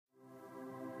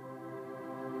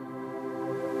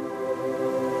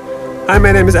Hi,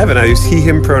 my name is Evan. I use he,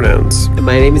 him pronouns. And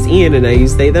my name is Ian, and I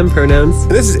use they, them pronouns.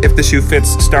 And this is If the Shoe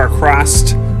Fits,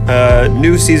 star-crossed,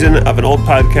 new season of an old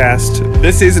podcast.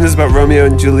 This season is about Romeo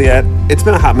and Juliet. It's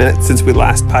been a hot minute since we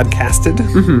last podcasted.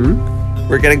 Mm-hmm.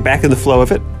 We're getting back in the flow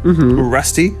of it. Mm-hmm. We're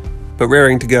rusty, but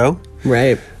raring to go.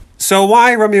 Right. So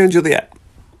why Romeo and Juliet?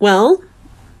 Well,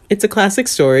 it's a classic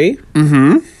story.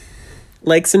 Mm-hmm.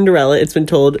 Like Cinderella, it's been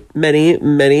told many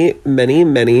times.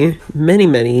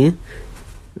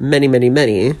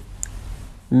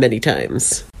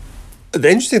 The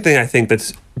interesting thing I think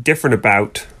that's different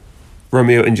about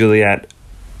Romeo and Juliet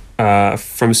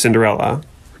from Cinderella,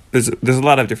 there's a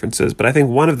lot of differences, but I think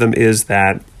one of them is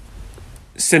that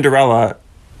Cinderella,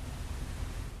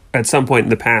 at some point in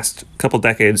the past couple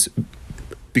decades,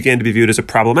 began to be viewed as a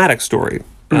problematic story.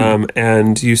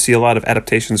 And you see a lot of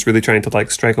adaptations really trying to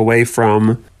strike away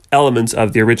from elements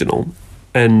of the original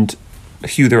and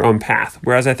hew their own path.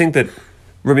 Whereas I think that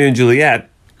Romeo and Juliet,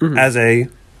 as a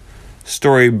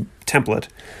story template,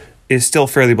 is still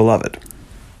fairly beloved.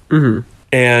 Mm-hmm.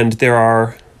 And there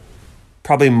are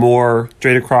probably more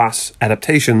straight-across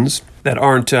adaptations that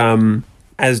aren't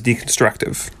as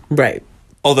deconstructive. Right.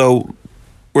 Although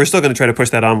we're still going to try to push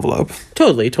that envelope.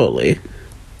 Totally.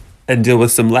 And deal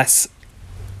with some less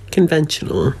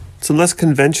conventional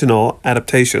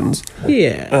adaptations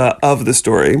of the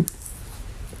story.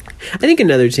 I think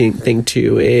another thing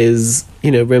too is,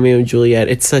 Romeo and Juliet,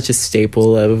 it's such a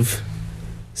staple of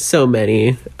so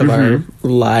many of our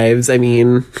lives. I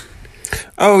mean...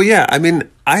 Oh, yeah. I mean,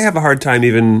 I have a hard time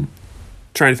even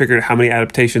trying to figure out how many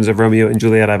adaptations of Romeo and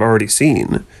Juliet I've already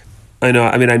seen. I know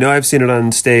I've seen it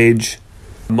on stage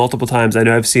multiple times. I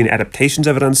know I've seen adaptations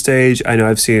of it on stage. I know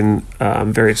I've seen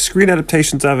various screen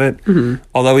adaptations of it. Mm-hmm.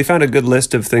 Although we found a good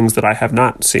list of things that I have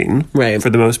not seen,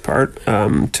 for the most part,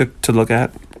 to look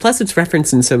at. Plus, it's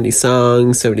referenced in so many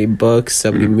songs, so many books,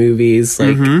 so many movies.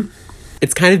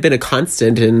 It's kind of been a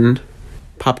constant in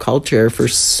pop culture for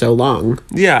so long.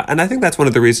 Yeah, and I think that's one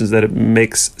of the reasons that it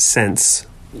makes sense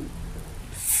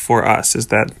for us, is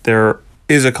that there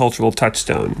is a cultural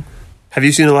touchstone. Have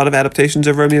you seen a lot of adaptations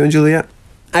of Romeo and Juliet?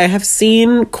 I have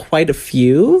seen quite a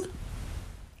few.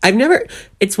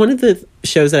 It's one of the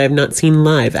shows that I've not seen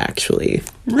live, actually.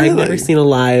 Really? I've never seen a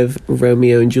live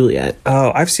Romeo and Juliet.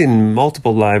 Oh, I've seen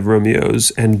multiple live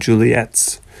Romeos and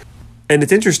Juliets. And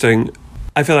it's interesting.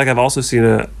 I feel like I've also seen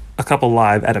a couple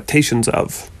live adaptations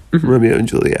of Romeo and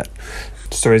Juliet.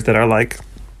 Stories that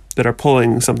are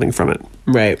pulling something from it.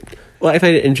 Right. Well, I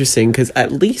find it interesting because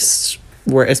at least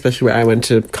especially where I went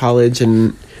to college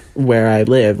and where I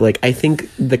live, I think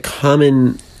the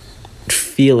common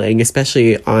feeling,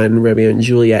 especially on Romeo and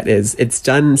Juliet, is it's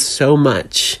done so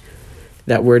much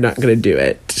that we're not going to do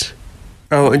it.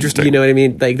 Oh, interesting. You know what I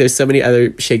mean? There's so many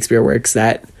other Shakespeare works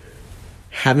that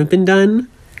haven't been done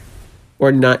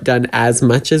or not done as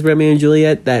much as Romeo and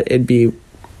Juliet that it'd be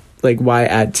why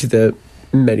add to the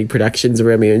many productions of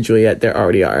Romeo and Juliet there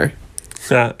already are.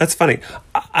 That's funny.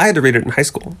 I had to read it in high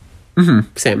school.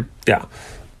 Mm-hmm. Same. Yeah.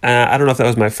 I don't know if that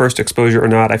was my first exposure or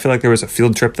not. I feel like there was a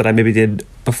field trip that I maybe did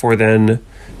before then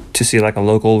to see a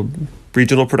local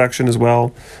regional production as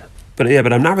well. But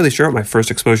I'm not really sure what my first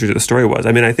exposure to the story was.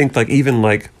 I mean, I think even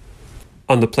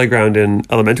on the playground in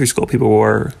elementary school,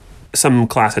 some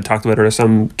class had talked about it, or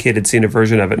some kid had seen a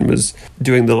version of it and was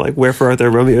doing the wherefore art thou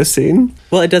Romeo scene.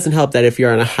 Well, it doesn't help that if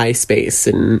you're on a high space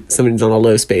and somebody's on a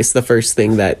low space, the first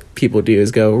thing that people do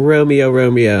is go, Romeo,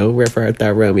 Romeo, wherefore art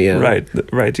thou Romeo?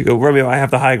 Right. You go, Romeo, I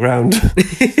have the high ground.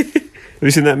 Have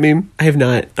you seen that meme? I have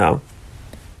not. Oh.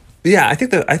 Yeah, I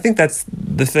think that's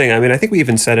the thing. I mean, I think we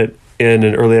even said it in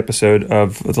an early episode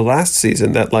of the last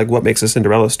season that what makes a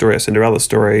Cinderella story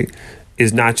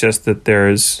is not just that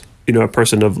there's a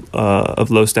person of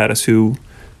low status who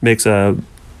makes a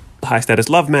high status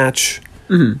love match,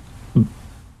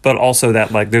 but also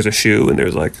that there's a shoe and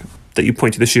there's that you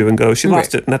point to the shoe and go, she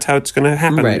lost it, and that's how it's going to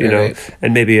happen, right.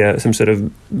 And maybe some sort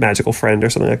of magical friend or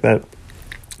something like that.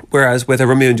 Whereas with a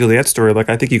Romeo and Juliet story,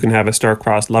 I think you can have a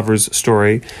star-crossed lovers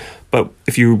story, but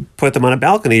if you put them on a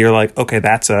balcony, you're okay,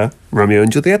 that's a Romeo and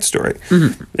Juliet story.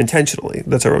 Intentionally,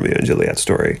 that's a Romeo and Juliet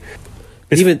story.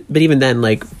 But even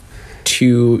then,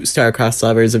 two star-crossed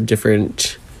lovers of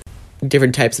different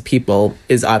types of people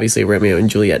is obviously a Romeo and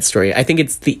Juliet story. I think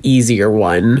it's the easier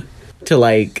one to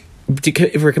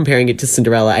if we're comparing it to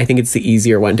Cinderella, I think it's the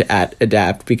easier one to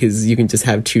adapt because you can just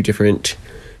have two different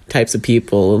types of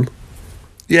people.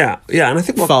 Yeah, and I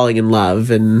think falling in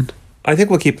love, and I think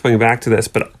we'll keep coming back to this,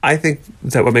 but I think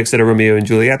that what makes it a Romeo and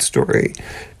Juliet story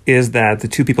is that the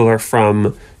two people are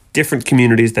from different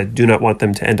communities that do not want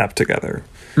them to end up together.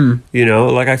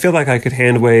 I feel like I could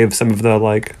hand wave some of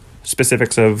the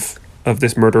specifics of of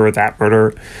this murder or that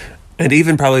murder, and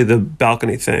even probably the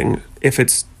balcony thing, if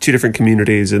it's two different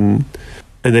communities and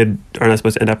they are not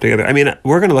supposed to end up together. I mean,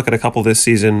 we're going to look at a couple this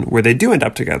season where they do end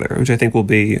up together, which I think will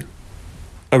be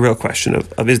a real question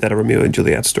of is that a Romeo and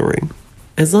Juliet story?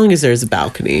 As long as there's a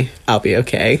balcony, I'll be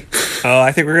okay. Oh,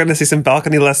 I think we're going to see some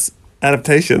balcony-less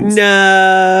adaptations.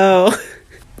 No.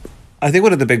 I think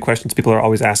one of the big questions people are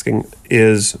always asking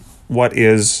is, what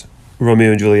is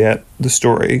Romeo and Juliet, the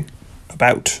story,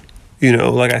 about? You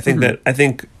know, like, I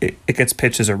think it gets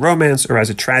pitched as a romance or as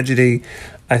a tragedy.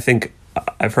 I think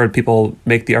I've heard people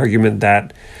make the argument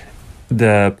that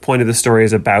the point of the story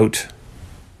is about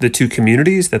the two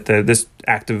communities, that this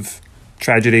act of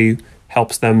tragedy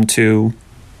helps them to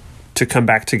come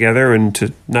back together and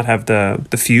to not have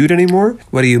the feud anymore.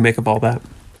 What do you make of all that?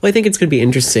 Well, I think it's going to be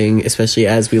interesting, especially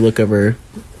as we look over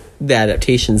the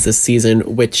adaptations this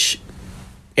season, which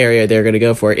area they're going to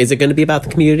go for. Is it going to be about the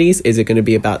communities? Is it going to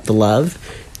be about the love?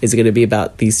 Is it going to be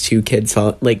about these two kids?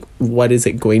 Like, what is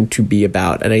it going to be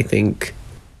about? And I think,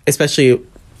 especially,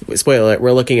 spoiler alert,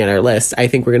 we're looking at our list. I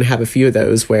think we're going to have a few of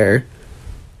those where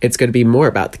it's going to be more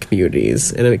about the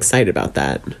communities, and I'm excited about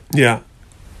that. Yeah.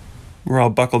 We're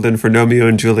all buckled in for Romeo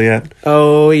and Juliet.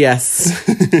 Oh, yes.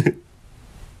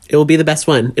 It will be the best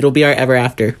one. It'll be our ever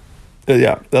after.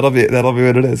 Yeah, that'll be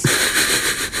what it is.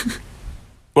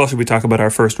 Well, should we talk about our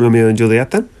first Romeo and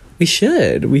Juliet then? We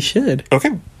should.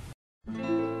 Okay.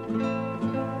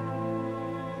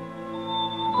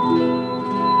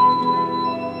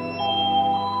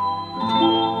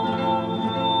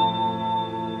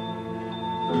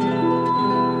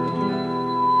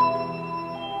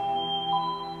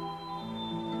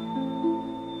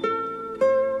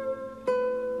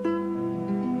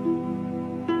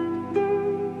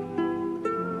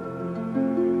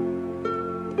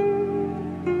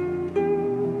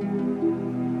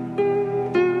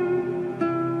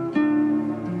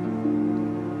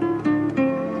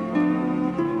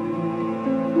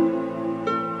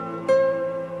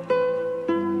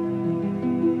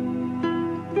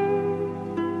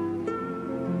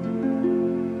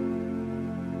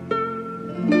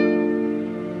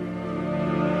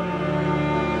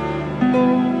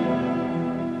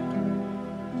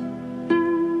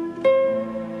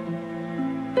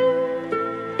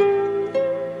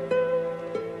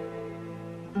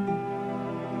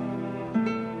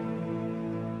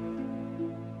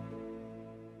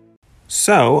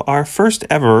 So, our first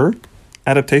ever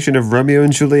adaptation of Romeo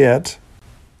and Juliet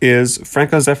is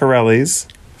Franco Zeffirelli's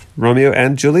Romeo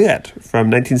and Juliet from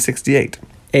 1968.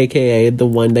 AKA the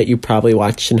one that you probably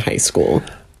watched in high school.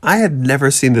 I had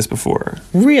never seen this before.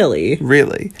 Really?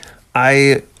 Really.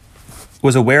 I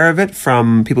was aware of it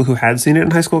from people who had seen it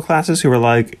in high school classes who were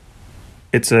like,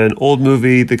 it's an old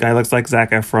movie, the guy looks like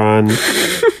Zac Efron.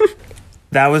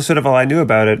 That was sort of all I knew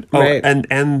about it. Oh, right.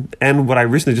 and what I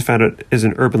recently just found out is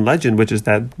an urban legend, which is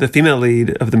that the female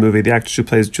lead of the movie, the actress who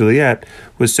plays Juliet,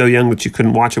 was so young that you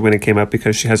couldn't watch it when it came out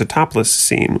because she has a topless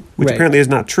scene, which Right. apparently is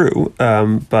not true.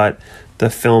 But the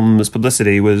film's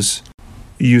publicity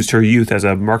used her youth as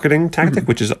a marketing tactic,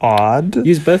 which is odd.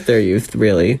 Use both their youth,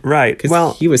 really. Right. Because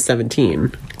Well, he was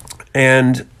 17.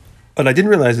 and what I didn't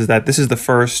realize is that this is the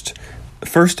first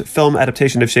film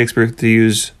adaptation of Shakespeare to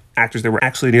use actors that were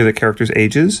actually near the characters'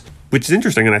 ages, which is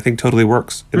interesting and I think totally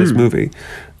works in this movie.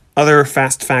 Other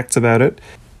fast facts about it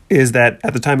is that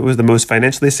at the time it was the most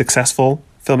financially successful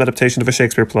film adaptation of a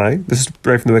Shakespeare play. This is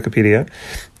right from the Wikipedia.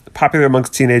 Popular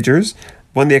amongst teenagers,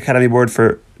 won the Academy Award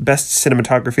for Best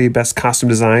Cinematography, Best Costume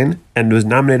Design, and was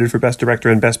nominated for Best Director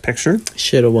and Best Picture.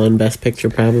 Should have won Best Picture,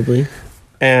 probably.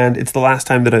 And it's the last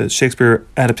time that a Shakespeare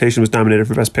adaptation was nominated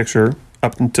for Best Picture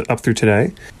up through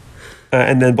today.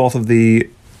 And then both of the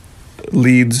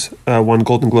leads won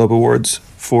Golden Globe Awards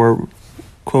for,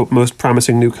 quote, most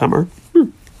promising newcomer.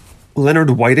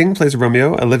 Leonard Whiting plays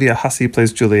Romeo. Olivia Hussey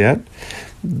plays Juliet.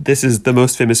 This is the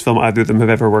most famous film either of them have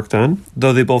ever worked on,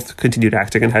 though they both continued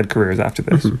acting and had careers after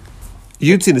this.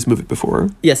 You'd seen this movie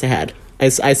before. Yes, I had. I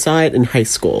saw it in high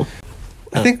school.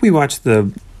 I think we watched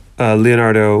the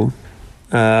Leonardo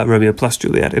Romeo plus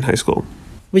Juliet in high school.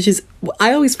 Which is,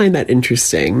 I always find that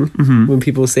interesting when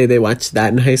people say they watched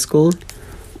that in high school.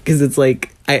 Because it's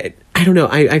like, I don't know,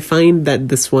 I find that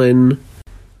this one,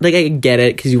 like, I get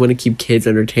it because you want to keep kids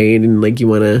entertained and, like, you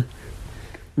want to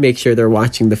make sure they're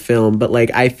watching the film. But, like,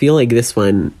 I feel like this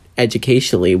one,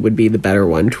 educationally, would be the better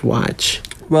one to watch.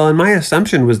 Well, and my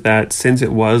assumption was that since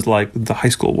it was, like, the high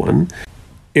school one,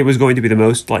 it was going to be the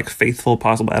most, like, faithful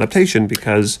possible adaptation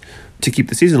because to keep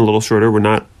the season a little shorter, we're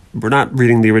not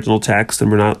reading the original text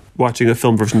and we're not watching a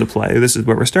film version to play. This is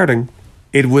where we're starting.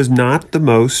 It was not the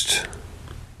most,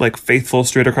 like, faithful,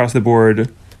 straight across the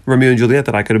board Romeo and Juliet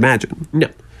that I could imagine. No.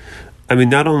 I mean,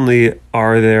 not only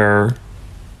are there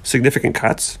significant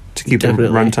cuts to keep Definitely.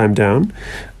 the runtime down,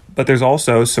 but there's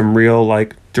also some real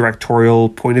like directorial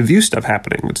point of view stuff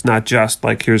happening. It's not just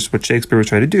like here's what Shakespeare was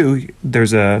trying to do.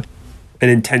 There's an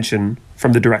intention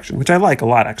from the direction, which I like a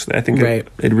lot actually. I think Right.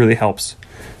 it really helps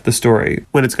the story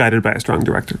when it's guided by a strong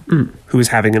director who is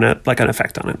having an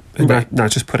effect on it and Right.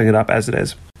 not just putting it up as it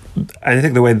is. I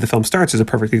think the way the film starts is a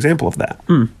perfect example of that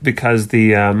because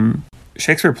the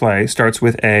Shakespeare play starts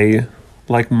with a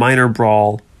like minor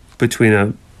brawl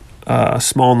between a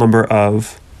small number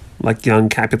of like young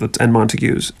Capulets and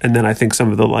Montagues, and then I think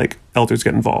some of the like elders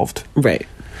get involved Right.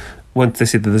 once they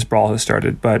see that this brawl has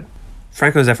started. But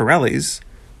Franco Zeffirelli's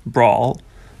brawl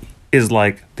is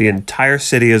like the entire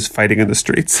city is fighting in the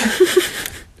streets.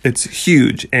 It's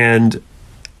huge, and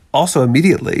also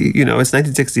immediately, it's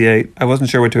 1968. I wasn't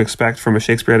sure what to expect from a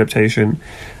Shakespeare adaptation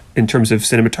in terms of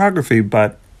cinematography,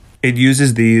 but it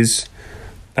uses these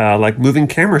like moving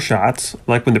camera shots.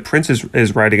 Like when the prince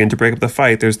is riding in to break up the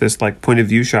fight, there's this like point of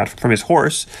view shot from his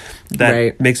horse that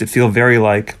Right. makes it feel very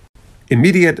like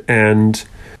immediate and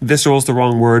visceral is the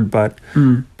wrong word, but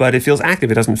it feels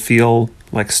active. It doesn't feel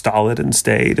like stolid and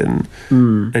staid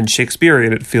and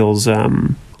Shakespearean. It feels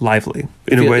lively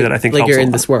in a way that I think like helps you're a in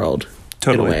lot. this world.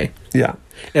 Totally. In a way. Yeah.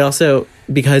 It also,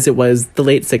 because it was the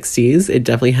late 60s, it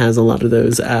definitely has a lot of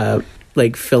those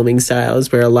like filming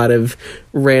styles where a lot of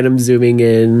random zooming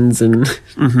ins and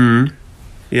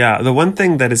Yeah. The one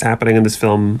thing that is happening in this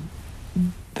film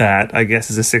that I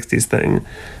guess is a 60s thing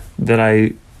that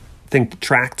I think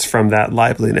detracts from that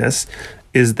liveliness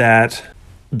is that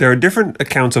there are different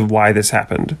accounts of why this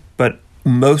happened, but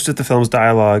most of the film's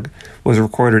dialogue was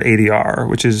recorded ADR,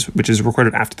 which is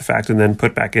recorded after the fact and then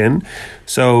put back in.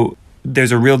 So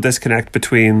there's a real disconnect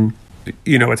between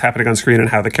what's happening on screen and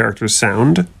how the characters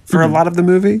sound for a lot of the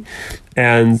movie.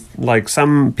 And like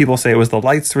some people say it was the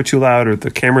lights were too loud or the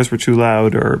cameras were too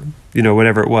loud or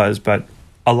whatever it was, but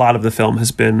a lot of the film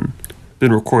has been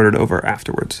recorded over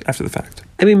afterwards, after the fact.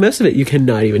 I mean, most of it you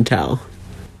cannot even tell.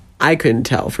 I couldn't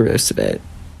tell for most of it.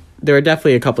 There were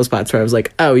definitely a couple spots where I was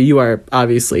like, oh, you are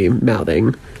obviously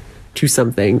mouthing to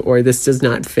something, or this does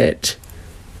not fit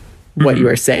what you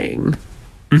are saying.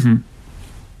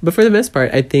 But for the most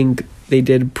part, I think they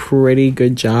did a pretty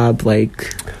good job.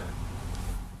 Like,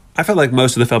 I felt like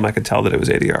most of the film I could tell that it was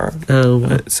ADR.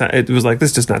 It was like,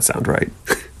 this does not sound right.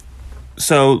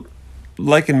 So,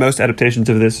 like in most adaptations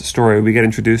of this story, we get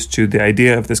introduced to the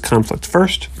idea of this conflict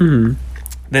first.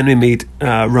 Then we meet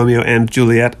Romeo and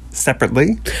Juliet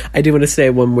separately. I do want to say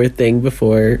one more thing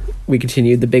before we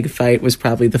continue. The big fight was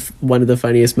probably one of the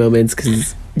funniest moments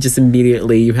because just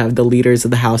immediately you have the leaders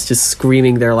of the house just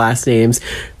screaming their last names.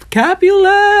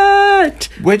 Capulet!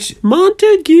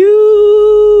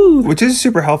 Montague! Which is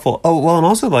super helpful. Oh, well, and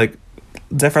also, like,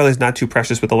 Zeffirelli's not too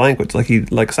precious with the language.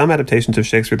 Like some adaptations of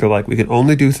Shakespeare, they're like, we can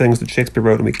only do things that Shakespeare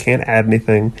wrote and we can't add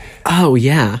anything. Oh,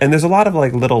 yeah. And there's a lot of,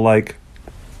 like, little, like,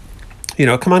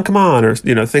 come on, or,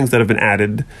 things that have been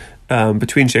added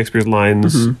between Shakespeare's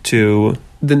lines to...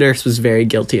 The nurse was very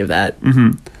guilty of that.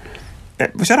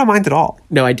 Which I don't mind at all.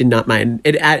 No, I did not mind.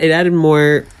 It added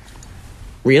more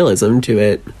realism to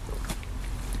it.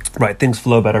 Right, things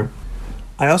flow better.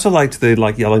 I also liked the,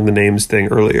 like, yelling the names thing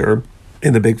earlier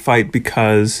in the big fight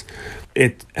because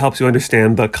it helps you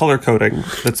understand the color coding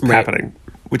that's happening,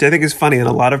 which I think is funny, and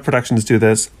a lot of productions do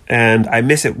this, and I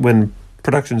miss it when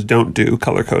productions don't do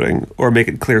color coding or make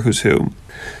it clear who's who.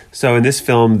 So in this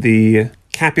film, the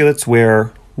Capulets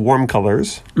wear warm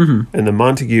colors, and the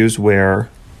Montagues wear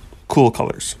cool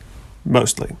colors,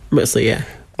 mostly. Mostly, yeah.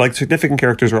 Like, significant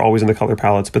characters are always in the color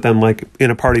palettes, but then, like,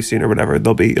 in a party scene or whatever,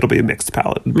 it'll be a mixed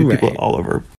palette. It'll be people all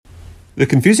over. The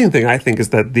confusing thing, I think, is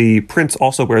that the prince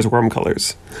also wears warm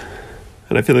colors.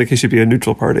 And I feel like he should be a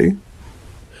neutral party.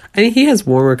 I mean, he has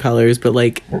warmer colors, but,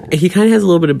 like, he kind of has a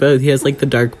little bit of both. He has, like, the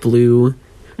dark blue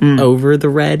over the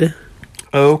red.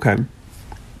 Oh, okay.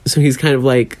 So he's kind of,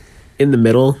 like, in the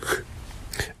middle.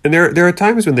 And there are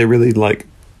times when they really, like,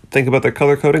 think about their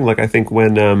color coding. Like, I think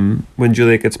when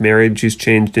Juliet gets married, she's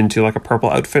changed into, like, a purple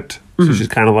outfit. So she's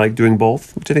kind of, like, doing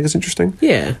both, which I think is interesting.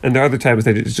 Yeah. And there are other times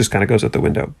that it just kind of goes out the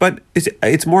window. But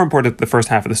it's more important the first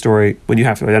half of the story when you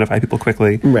have to identify people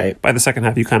quickly. Right. By the second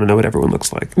half, you kind of know what everyone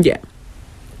looks like. Yeah.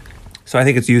 So I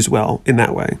think it's used well in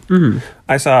that way.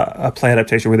 I saw a play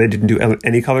adaptation where they didn't do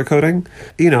any color coding.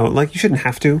 Like, you shouldn't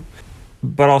have to.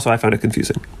 But also, I found it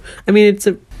confusing. I mean, it's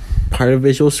a part of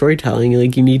visual storytelling.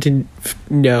 Like, you need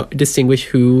to distinguish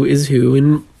who is who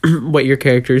and what your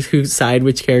characters, whose side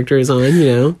which character is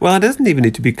on, Well, it doesn't even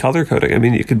need to be color coding. I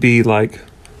mean, it could be, like,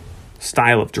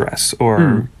 style of dress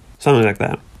or something like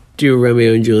that. do a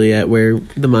Romeo and Juliet where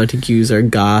the Montagues are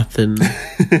goth and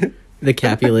the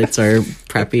Capulets are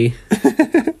preppy.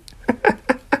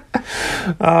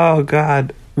 Oh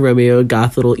God, Romeo,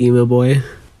 goth little emo boy.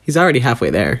 He's already halfway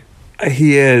there.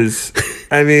 he is.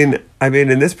 I mean,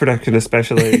 in this production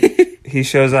especially, he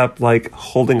shows up like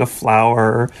holding a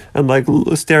flower and like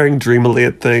staring dreamily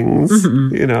at things.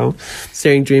 You know,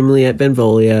 Staring dreamily at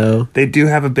Benvolio. they do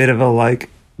have a bit of a like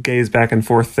gaze back and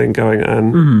forth thing going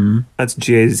on. That's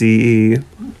Gaze,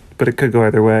 but it could go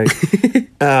either way.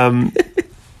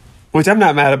 Which I'm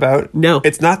not mad about. No.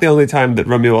 It's not the only time that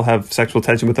Romeo will have sexual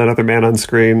tension with another man on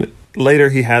screen. Later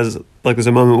he has, like, there's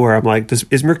a moment where I'm like,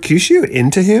 is Mercutio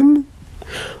into him?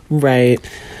 Right.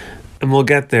 And we'll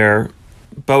get there.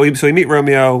 But we meet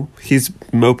Romeo. He's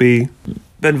mopey.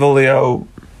 Benvolio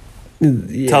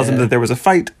tells him that there was a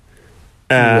fight.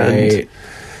 And Right.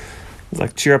 he's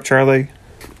like, cheer up, Charlie.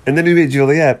 And then we meet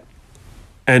Juliet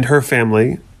and her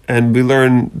family. And we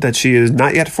learn that she is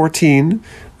not yet 14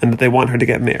 and that they want her to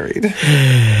get married.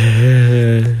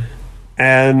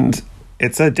 And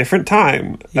it's a different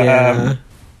time. Yeah.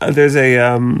 There's a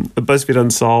BuzzFeed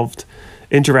Unsolved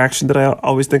interaction that I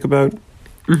always think about.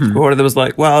 One of them was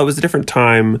like, well, it was a different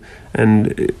time,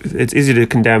 and it's easy to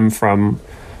condemn from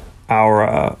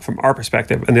our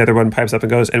perspective. And the other one pipes up and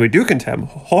goes, and we do condemn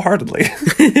wholeheartedly.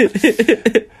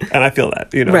 And I feel that,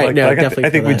 you know, Right, like, no, like definitely I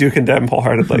think feel we that. do condemn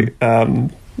wholeheartedly.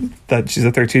 That she's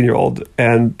a 13-year-old,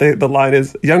 and the line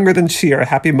is younger than she, our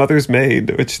happy mother's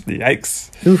maid, which, yikes.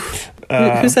 Oof.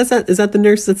 Who says that? Is that the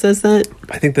nurse that says that?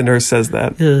 I think the nurse says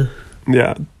that.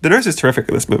 Yeah. The nurse is terrific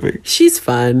in this movie. She's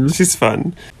fun. She's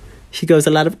fun. She goes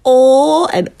a lot of oh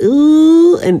and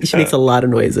ooh, and she makes a lot of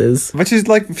noises. But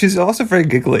she's also very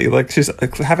giggly. Like, she's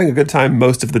having a good time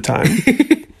most of the time.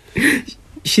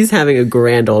 She's having a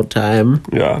grand old time.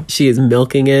 Yeah. She is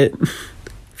milking it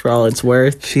for all it's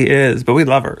worth. She is, but we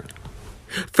love her.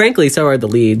 Frankly, so are the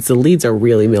leads. The leads are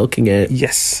really milking it.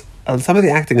 Yes. Some of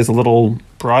the acting is a little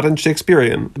broad and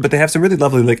Shakespearean, but they have some really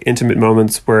lovely, like, intimate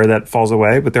moments where that falls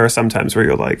away. But there are some times where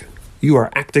you're like, you are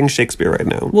acting Shakespeare right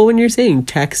now. Well, when you're saying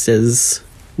text as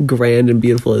grand and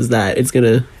beautiful as that, it's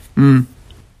gonna...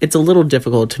 It's a little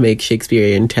difficult to make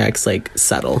Shakespearean text, like,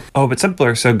 subtle. Oh, but some people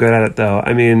are so good at it, though.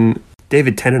 I mean,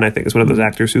 David Tennant, I think, is one of those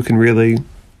actors who can really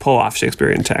pull off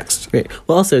Shakespearean text. Right.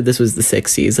 Well, also, this was the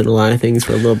 60s, and a lot of things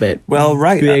were a little bit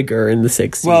bigger in the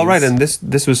 60s. Well, right, and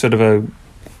this was sort of a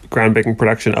groundbreaking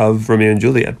production of Romeo and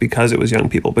Juliet because it was young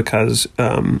people, because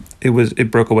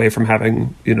it broke away from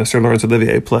having, you know, Sir Laurence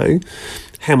Olivier play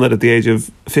Hamlet at the age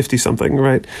of 50 something,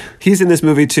 right? He's in this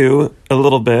movie too, a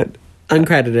little bit.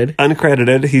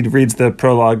 Uncredited. He reads the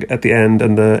prologue at the end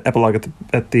and the epilogue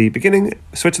at the beginning.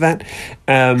 Switch that.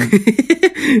 And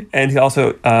he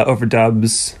also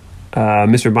overdubs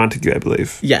Mr. Montague, I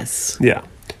believe. Yes. Yeah.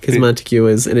 Because Montague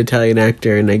is an Italian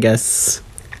actor, and I guess...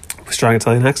 Strong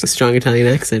Italian accent. Strong Italian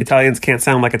accent. Italians can't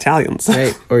sound like Italians.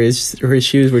 Right. Or his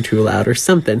shoes were too loud or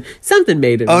something. Something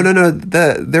made him... Oh, no.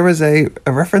 There was a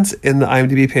reference in the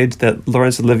IMDb page that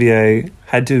Laurence Olivier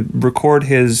had to record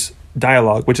his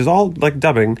dialogue, which is all like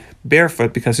dubbing,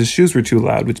 barefoot because his shoes were too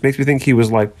loud, which makes me think he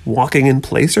was like walking in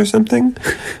place or something.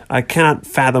 I can't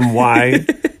fathom why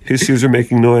his shoes are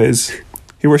making noise.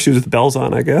 He wore shoes with bells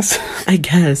on, I guess. I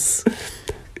guess.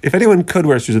 If anyone could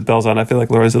wear shoes with bells on, I feel like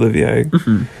Laurence Olivier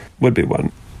would be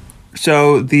one.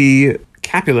 So the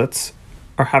Capulets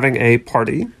are having a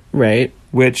party, Right.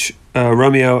 which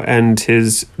Romeo and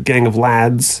his gang of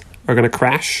lads are going to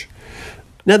crash.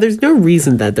 Now, there's no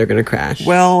reason that they're going to crash.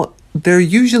 Well, there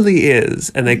usually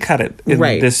is, and they cut it in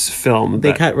this film.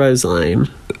 They cut Rosaline.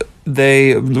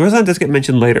 Rosaline does get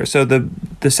mentioned later. So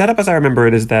the setup, as I remember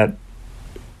it, is that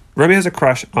Romeo has a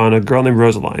crush on a girl named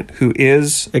Rosaline, who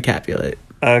is A Capulet.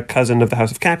 a cousin of the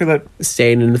House of Capulet.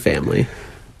 Staying in the family.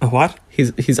 A what?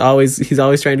 He's always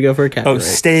trying to go for a Oh, Capulet.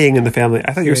 staying in the family.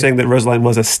 I thought you were saying that Rosaline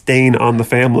was a stain on the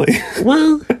family.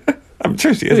 Well, I'm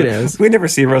sure she is. Who knows? We never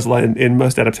see Rosaline in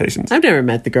most adaptations. I've never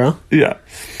met the girl. Yeah.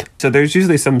 So there's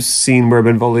usually some scene where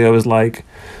Benvolio is like,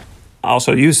 I'll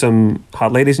show you some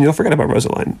hot ladies and you'll forget about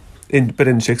Rosaline. But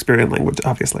in Shakespearean language,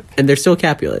 obviously. And they're still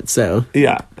Capulets, so...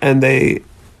 Yeah. And they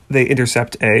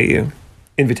intercept a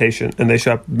invitation and they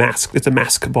show up masked. It's a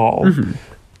mask ball.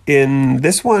 In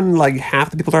this one, like, half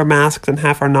the people are masked and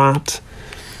half are not.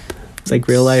 It's like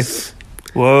real life.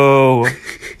 Whoa.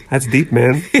 That's deep,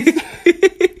 man.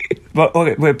 But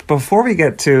okay, wait, before we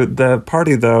get to the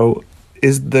party, though,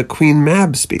 is the Queen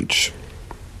Mab speech,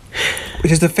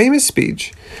 which is the famous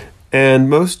speech, and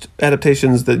most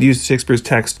adaptations that use Shakespeare's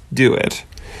text do it.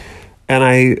 And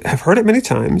I have heard it many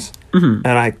times, and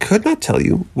I could not tell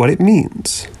you what it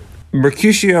means.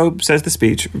 Mercutio says the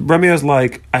speech. Romeo's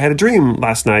like, I had a dream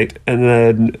last night. And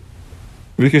then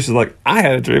Mercutio's like, I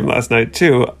had a dream last night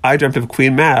too. I dreamt of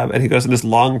Queen Mab. And he goes in this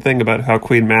long thing about how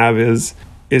Queen Mab is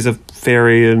a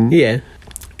fairy and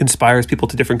inspires people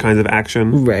to different kinds of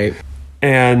action. Right.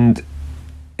 And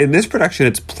in this production,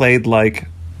 it's played like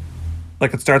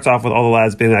it starts off with all the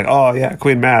lads being like, oh yeah,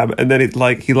 Queen Mab. And then he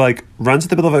runs to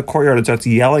the middle of a courtyard and starts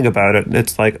yelling about it. And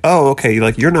it's like, oh, okay,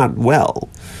 like, you're not well.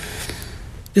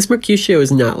 This Mercutio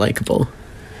is not likable.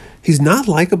 He's not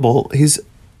likable.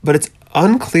 But it's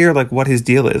unclear like what his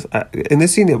deal is. In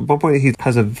this scene, at one point, he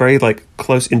has a very like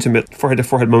close, intimate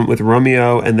forehead-to-forehead moment with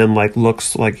Romeo, and then like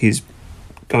looks like he's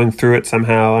going through it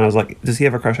somehow. And I was like, does he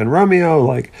have a crush on Romeo?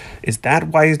 Like, is that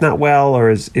why he's not well, or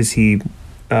is he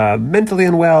mentally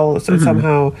unwell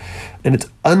somehow? And it's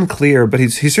unclear. But he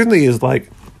certainly is like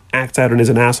acts out and is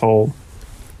an asshole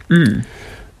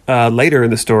later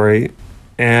in the story.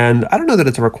 And I don't know that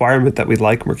it's a requirement that we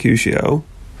like Mercutio,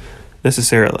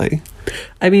 necessarily.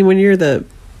 I mean, when you're the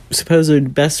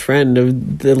supposed best friend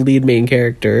of the lead main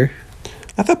character...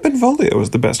 I thought Benvolio was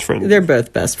the best friend. They're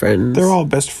both best friends. They're all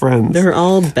best friends. They're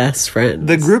all best friends.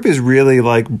 The group is really,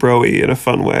 like, bro-y in a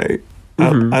fun way.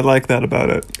 I like that about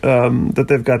it. That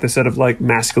they've got this sort of, like,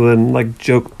 masculine, like,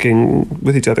 joking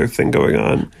with each other thing going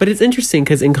on. But it's interesting,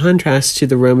 because in contrast to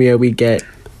the Romeo we get...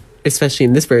 especially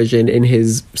in this version, in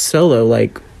his solo,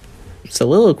 like,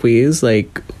 soliloquies,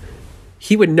 like,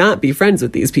 he would not be friends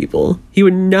with these people. He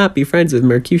would not be friends with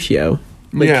Mercutio.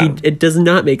 Like, it does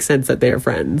not make sense that they are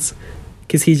friends.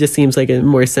 Because he just seems like a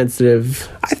more sensitive...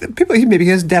 I think maybe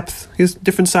he has depth. He has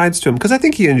different sides to him. Because I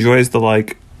think he enjoys the,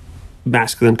 like,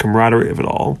 masculine camaraderie of it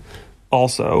all,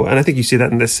 also. And I think you see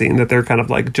that in this scene, that they're kind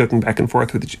of, like, joking back and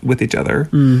forth with each other.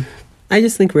 I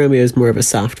just think Romeo is more of a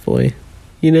soft boy,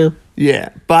 you know? Yeah,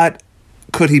 but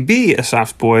could he be a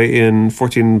soft boy in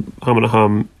 14 Hum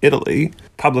Hum, Italy,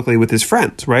 publicly with his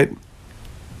friends, right?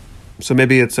 So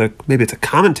maybe it's a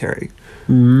commentary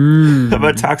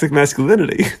about toxic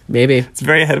masculinity. Maybe. It's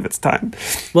very ahead of its time.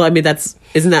 Well, I mean,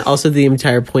 isn't that also the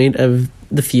entire point of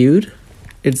the feud?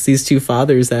 It's these two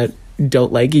fathers that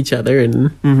don't like each other,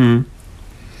 and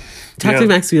toxic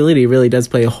masculinity really does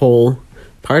play a whole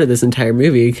part of this entire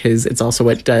movie, because it's also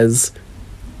what does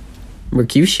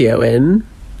Mercutio in.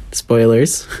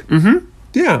 Spoilers.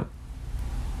 Yeah,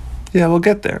 we'll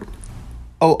get there.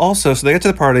 Oh, also, so they get to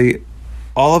the party.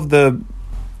 All of the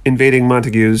invading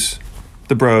Montagues,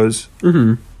 the bros,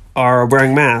 are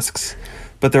wearing masks,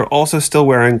 but they're also still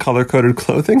wearing color-coded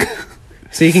clothing.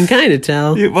 So you can kind of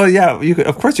tell.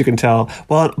 Of course you can tell.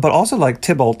 Well, but also like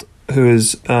Tybalt, who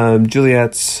is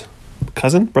Juliet's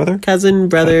brother.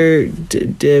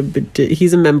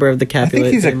 He's a member of the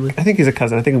Capulet family. I think he's a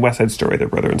cousin. I think in West Side Story they're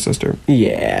brother and sister.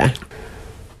 Yeah.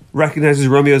 Recognizes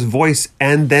Romeo's voice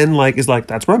and then is like,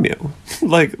 that's Romeo.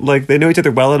 like they know each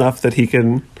other well enough that he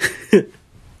can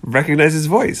recognize his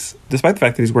voice, despite the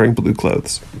fact that he's wearing blue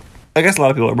clothes. I guess a lot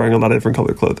of people are wearing a lot of different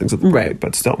colored clothing at the point, right?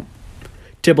 But still.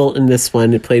 Tybalt in this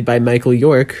one, played by Michael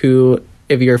York, who,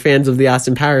 if you're fans of the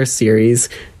Austin Powers series,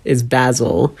 is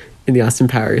Basil in the Austin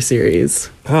Powers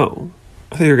series. Oh.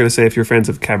 I thought you were going to say if you're fans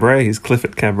of Cabaret, he's Cliff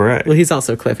at Cabaret. Well, he's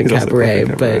also Cliff in Cabaret,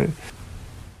 but...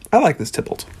 I like this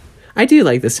Tybalt. I do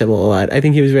like this Tybalt a lot. I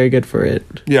think he was very good for it.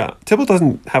 Yeah. Tybalt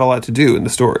doesn't have a lot to do in the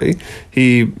story.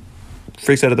 He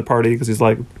freaks out at the party because he's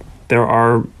like, there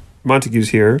are Montagues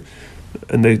here,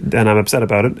 and I'm upset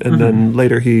about it. And then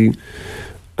later he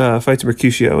fights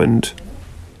Mercutio and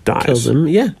dies. Kills him,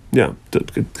 yeah. Yeah,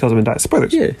 kills him and dies.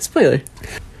 Spoilers. Yeah, spoiler.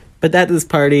 But at this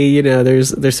party,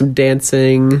 there's some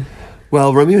dancing.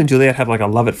 Well, Romeo and Juliet have like a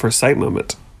love at first sight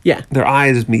moment. Yeah. Their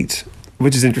eyes meet,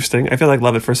 which is interesting. I feel like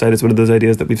love at first sight is one of those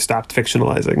ideas that we've stopped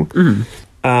fictionalizing.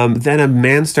 Then a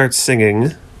man starts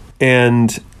singing,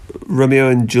 and Romeo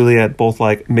and Juliet both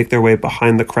make their way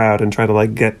behind the crowd and try to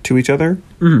get to each other.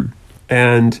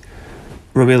 And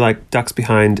Romeo ducks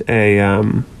behind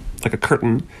a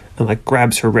curtain and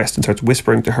grabs her wrist and starts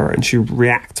whispering to her, and she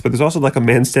reacts. But there's also a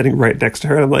man standing right next to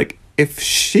her, and I'm like, if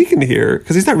she can hear,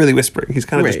 because he's not really whispering, he's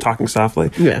kind of just talking softly.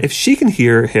 Yeah. If she can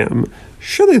hear him,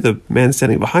 surely the man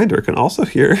standing behind her can also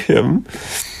hear him.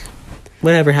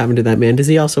 Whatever happened to that man? Does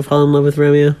he also fall in love with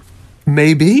Romeo?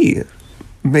 Maybe.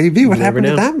 What happened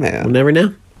to that man? We'll never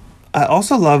know. I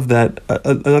also love that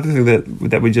another thing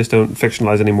that we just don't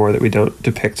fictionalize anymore, that we don't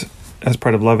depict as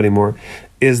part of love anymore,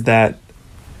 is that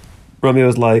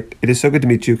Romeo's like, it is so good to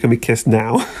meet you. Can we kiss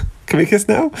now? Can we kiss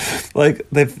now?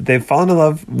 They've fallen in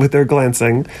love with their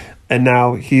glancing, and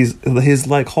now his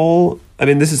whole. I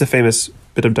mean, this is a famous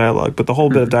bit of dialogue, but the whole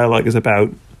bit of dialogue is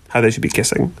about how they should be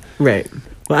kissing. Right.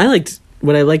 Well, I liked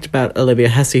what I liked about Olivia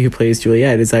Hussey, who plays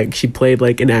Juliet, is like she played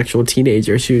like an actual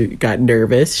teenager. She got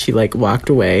nervous. She like walked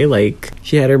away. Like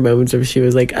she had her moments where she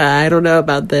was like, I don't know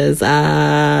about this.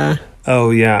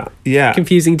 Oh, yeah. Yeah.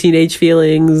 Confusing teenage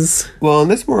feelings. Well, and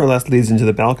this more or less leads into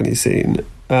the balcony scene,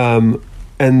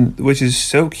 and which is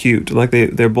so cute. Like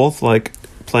they're both like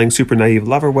playing super naive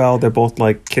lover well. They're both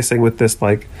like kissing with this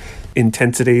like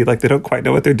intensity. Like they don't quite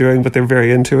know what they're doing, but they're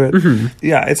very into it. Mm-hmm.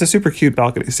 Yeah, it's a super cute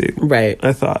balcony scene. Right.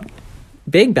 I thought.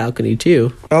 Big balcony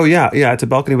too. Oh yeah, yeah. It's a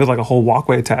balcony with like a whole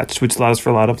walkway attached, which allows for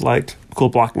a lot of like cool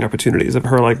blocking opportunities of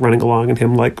her like running along and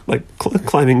him like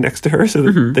climbing next to her so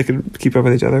that they can keep up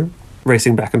with each other,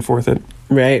 racing back and forth.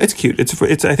 Right. It's cute.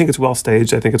 It's. I think it's well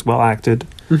staged. I think it's well acted.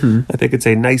 I think it's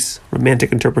a nice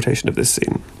romantic interpretation of this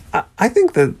scene. I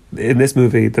think that in this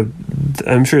movie,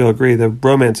 I'm sure you'll agree, the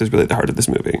romance is really the heart of this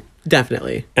movie.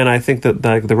 Definitely. And I think that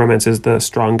the romance is the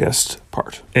strongest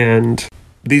part. And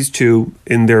these two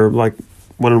in their like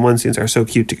one-on-one scenes are so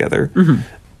cute together.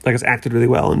 Like it's acted really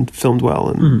well and filmed well,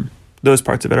 and those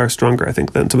parts of it are stronger, I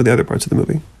think, than some of the other parts of the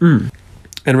movie.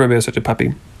 And Romeo is such a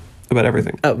puppy about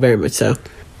everything. Oh, very much so.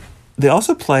 They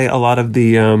also play a lot of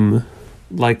the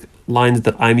like lines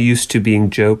that I'm used to being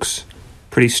jokes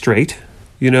pretty straight.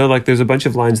 You know, like there's a bunch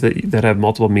of lines that have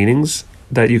multiple meanings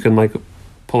that you can like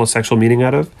pull a sexual meaning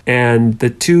out of. And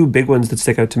the two big ones that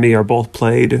stick out to me are both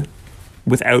played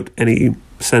without any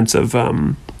sense of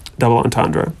double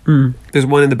entendre. There's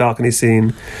one in the balcony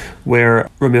scene where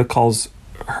Romeo calls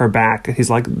her back and he's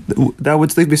like, thou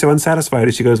wouldst leave me so unsatisfied,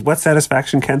 and she goes, what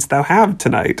satisfaction canst thou have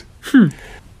tonight? And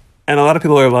a lot of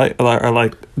people are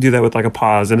like do that with like a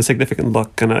pause and a significant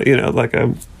look and a, you know, like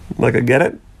a get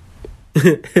it.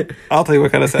 I'll tell you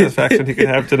what kind of satisfaction he can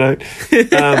have tonight.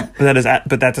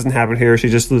 But that doesn't happen here. She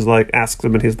just was like asks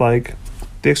him, and he's like,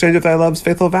 the exchange of thy love's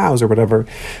faithful vows, or whatever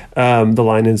the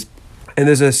line is. And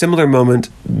there's a similar moment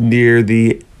near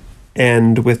the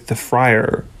end with the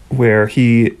friar where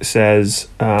he says,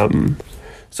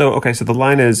 so the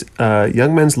line is,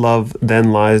 young men's love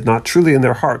then lies not truly in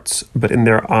their hearts, but in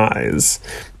their eyes.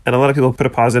 And a lot of people put a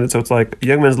pause in it, so it's like,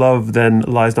 young men's love then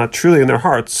lies not truly in their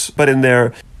hearts, but in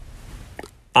their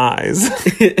eyes.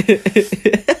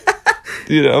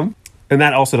 You know? And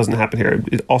that also doesn't happen here.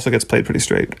 It also gets played pretty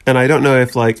straight. And I don't know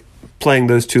if like playing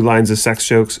those two lines as sex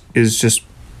jokes is just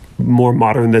more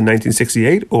modern than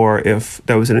 1968, or if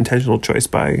that was an intentional choice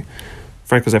by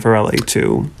Franco Zeffirelli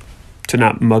to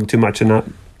not mug too much and not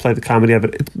play the comedy of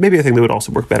it. It's maybe a thing that would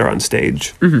also work better on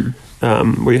stage, where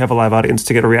you have a live audience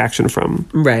to get a reaction from.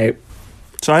 Right.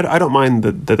 So I don't mind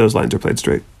that those lines are played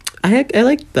straight. I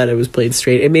like that it was played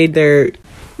straight. It made their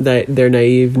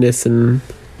naiveness and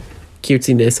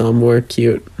cutesiness all more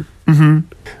cute.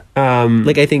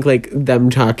 Like I think like them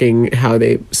talking how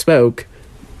they spoke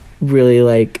really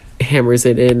like hammers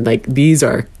it in. Like these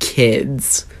are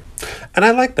kids. And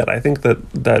I like that. I think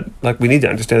that like we need to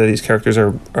understand that these characters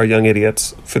are young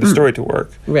idiots for the story to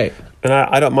work. Right. And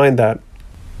I don't mind that.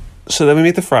 So then we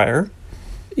meet the friar.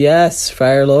 Yes,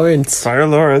 Friar Lawrence. Friar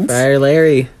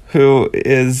Larry. Who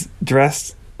is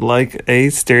dressed like a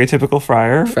stereotypical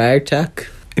friar. Friar Tuck.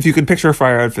 If you could picture a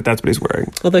friar outfit, that's what he's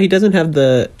wearing. Although he doesn't have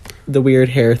the weird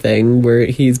hair thing where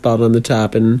he's bald on the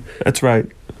top, and that's right.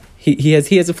 He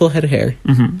has a full head of hair.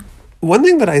 One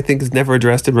thing that I think is never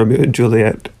addressed in Romeo and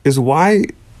Juliet is why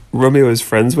Romeo is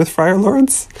friends with Friar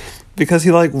Lawrence. Because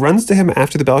he like runs to him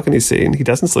after the balcony scene. He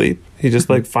doesn't sleep. He just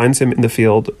like finds him in the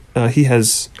field. He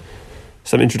has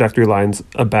some introductory lines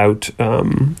about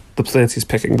the plants he's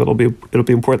picking it'll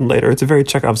be important later. It's a very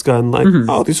Chekhov's gun, like,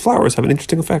 oh, these flowers have an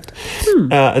interesting effect.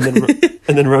 And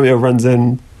then Romeo runs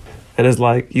in and is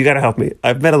like, you gotta help me.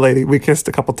 I've met a lady. We kissed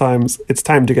a couple times. It's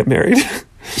time to get married.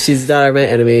 She's the daughter of my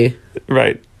enemy.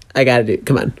 Right. I gotta do.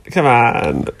 Come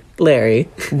on. Larry.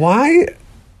 Why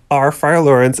are Friar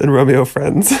Lawrence and Romeo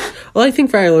friends? Well, I think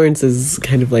Friar Lawrence is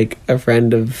kind of like a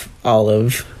friend of all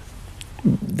of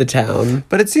the town.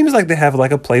 But it seems like they have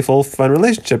like a playful, fun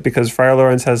relationship, because Friar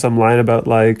Lawrence has some line about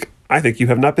like, I think you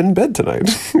have not been in bed tonight.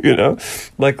 You know?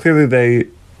 Like clearly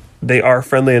they are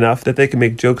friendly enough that they can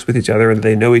make jokes with each other and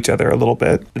they know each other a little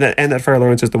bit. And that Friar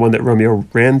Lawrence is the one that Romeo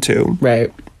ran to.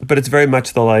 Right. But it's very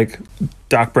much the like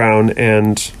Doc Brown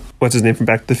and what's his name from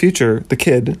Back to the Future, the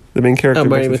kid, the main character. Oh,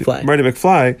 Marty McFly. Marty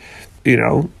McFly, you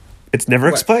know, it's never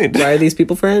explained. Why are these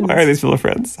people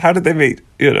friends? How did they meet,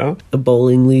 you know? A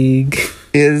bowling league.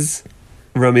 Is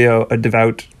Romeo a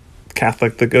devout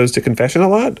Catholic that goes to confession a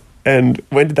lot? And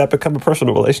when did that become a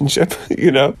personal relationship?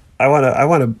 You know? I want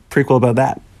a prequel about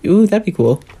that. Ooh, that'd be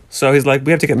cool. So he's like,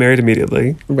 we have to get married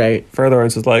immediately. Right. Friar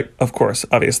Lawrence is like, of course,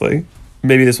 obviously.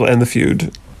 Maybe this will end the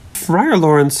feud. Friar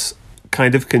Lawrence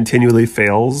kind of continually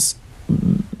fails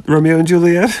Romeo and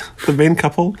Juliet, the main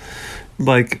couple.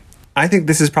 Like, I think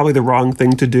this is probably the wrong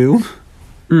thing to do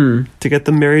to get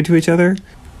them married to each other,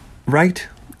 right?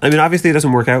 I mean, obviously it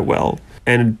doesn't work out well,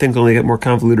 and things only get more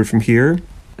convoluted from here.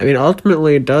 I mean,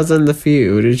 ultimately it does end the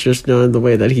feud. It's just not in the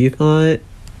way that he thought.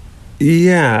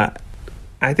 Yeah.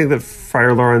 I think that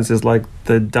Friar Lawrence is like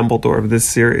the Dumbledore of this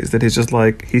series, that he's just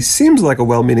like, he seems like a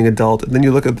well-meaning adult, and then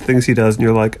you look at the things he does and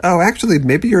you're like, oh, actually,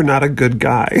 maybe you're not a good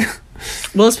guy.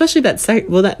 Well, especially that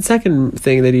second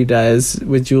thing that he does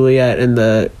with Juliet and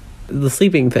the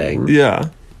sleeping thing. Yeah.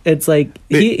 It's like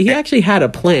he actually had a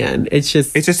plan. It's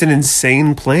just an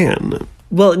insane plan.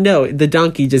 Well, no, the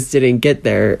donkey just didn't get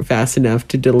there fast enough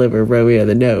to deliver Romeo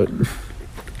the note.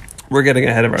 We're getting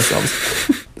ahead of ourselves.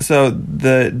 So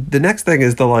the next thing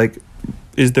is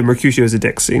the Mercutio is a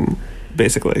dick scene,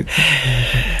 basically.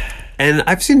 And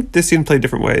I've seen this scene played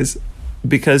different ways,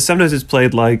 because sometimes it's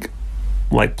played like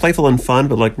playful and fun,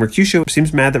 but like Mercutio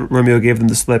seems mad that Romeo gave them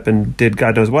the slip and did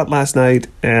God knows what last night,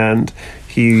 and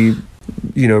he,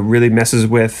 really messes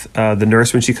with the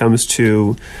nurse when she comes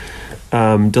to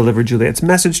deliver Juliet's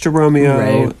message to Romeo,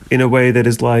 right, in a way that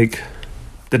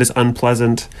is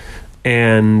unpleasant.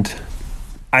 And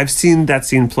I've seen that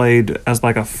scene played as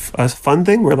like a fun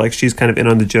thing where like she's kind of in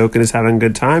on the joke and is having a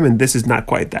good time, and this is not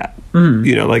quite that.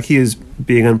 Like he is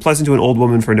being unpleasant to an old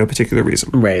woman for no particular reason,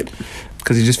 right?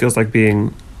 Because he just feels like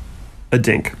being a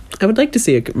dink. I would like to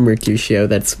see a Mercutio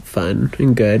that's fun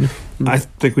and good. I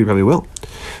think we probably will.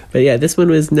 But yeah, this one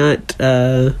was not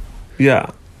not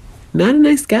a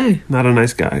nice guy. Not a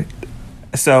nice guy.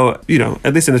 So,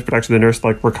 at least in this production, the nurse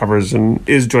like recovers and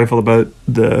is joyful about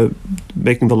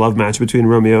making the love match between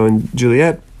Romeo and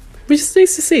Juliet. Which is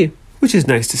nice to see.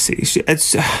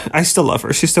 I still love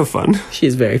her. She's so fun.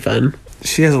 She's very fun.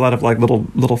 She has a lot of like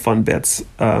little fun bits.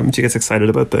 She gets excited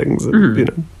about things,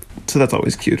 and, so that's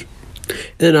always cute. And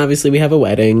then obviously we have a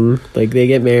wedding. Like they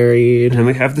get married. And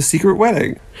we have the secret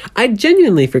wedding. I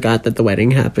genuinely forgot that the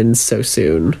wedding happened so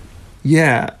soon.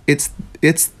 Yeah, it's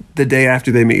the day after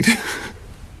they meet.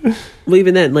 Well,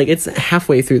 even then, like, it's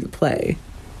halfway through the play.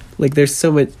 Like, there's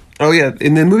so much... Oh, yeah.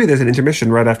 In the movie, there's an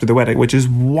intermission right after the wedding, which is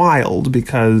wild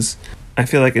because I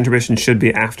feel like intermission should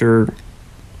be after,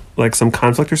 like, some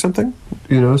conflict or something,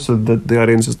 so that the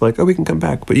audience is like, oh, we can come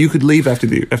back. But you could leave after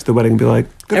the wedding and be like...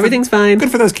 Everything's fine. Good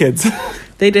for those kids.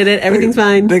 They did it. Everything's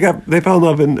fine. They fell in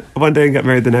love in one day and got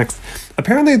married the next.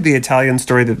 Apparently, the Italian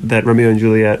story that Romeo and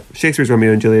Juliet, Shakespeare's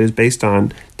Romeo and Juliet, is based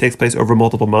on, takes place over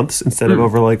multiple months instead of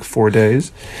over like 4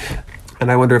 days.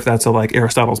 And I wonder if that's a like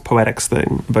Aristotle's poetics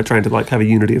thing about trying to like have a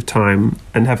unity of time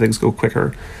and have things go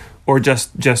quicker, or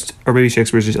or maybe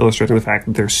Shakespeare's just illustrating the fact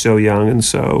that they're so young and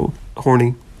so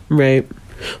horny. Right.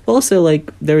 Well, also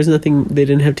like there was nothing. They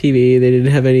didn't have TV. They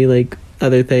didn't have any like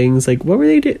other things. Like what were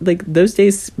they doing? Like those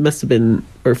days must have been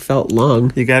or felt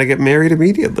long. You got to get married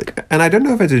immediately. And I don't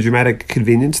know if it's a dramatic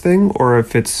convenience thing or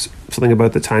if it's something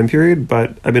about the time period,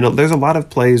 but I mean there's a lot of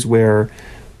plays where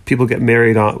people get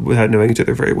married without knowing each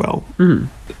other very well. And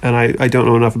I don't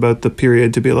know enough about the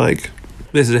period to be like,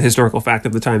 this is a historical fact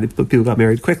of the time that people got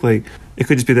married quickly. It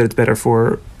could just be that it's better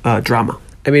for drama.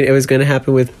 I mean, it was going to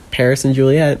happen with Paris and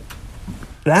Juliet.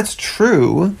 That's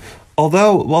true.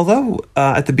 Although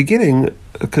at the beginning,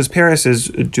 because Paris is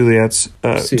Juliet's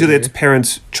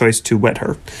parents' choice to wed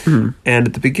her. And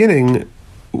at the beginning,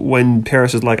 when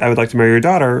Paris is like, I would like to marry your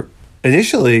daughter,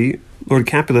 initially, Lord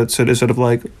Capulet is sort of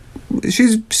like,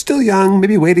 she's still young,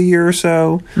 maybe wait a year or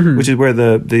so, which is where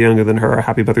the younger than her,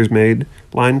 happy mother's maid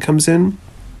line comes in.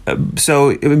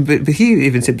 But he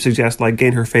even suggests like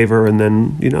gain her favor and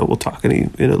then, we'll talk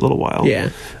in a little while. Yeah.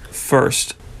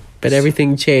 First. But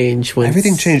everything changed.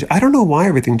 Everything changed. I don't know why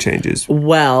everything changes.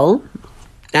 Well,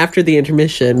 after the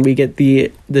intermission, we get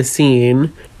the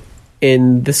scene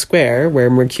in the square where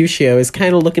Mercutio is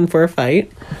kind of looking for a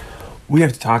fight. We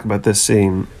have to talk about this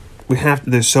scene.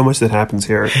 There's so much that happens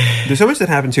here. There's so much that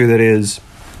happens here that is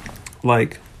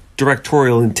like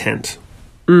directorial intent.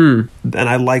 And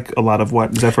I like a lot of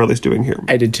what Zeffirelli's doing here.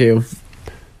 I did too.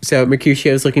 So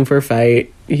Mercutio is looking for a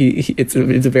fight. It's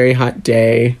a very hot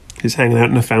day. He's hanging out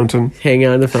in a fountain.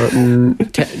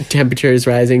 Temperature is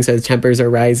rising, so his tempers are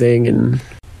rising, and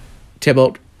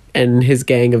Tybalt and his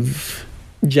gang of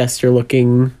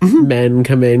jester-looking men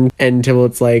come in, and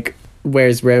Tybalt's like,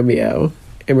 where's Romeo?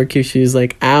 And Mercutio's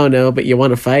like, I don't know, but you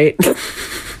want to fight?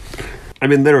 I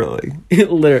mean, literally.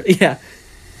 Literally, yeah.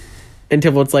 And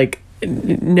Tybalt's like,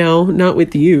 no, not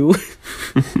with you.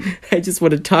 I just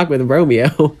want to talk with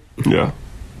Romeo. Yeah.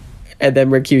 And then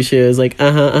Mercutio is like,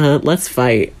 let's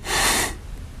fight.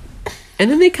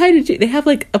 And then they have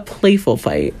like a playful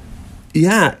fight.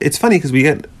 Yeah, it's funny because we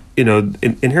get,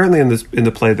 inherently in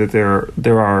the play that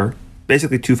there are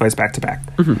basically 2 fights back to back.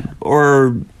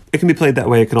 Or it can be played that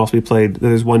way. It can also be played,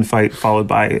 there's one fight followed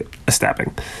by a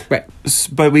stabbing. Right.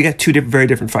 But we get two very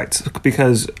different fights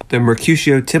because the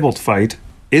Mercutio-Tybalt fight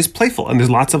is playful, and there's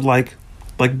lots of like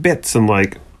bits and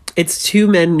like... It's two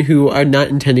men who are not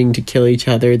intending to kill each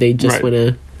other. They just Right. want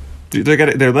to...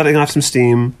 They're letting off some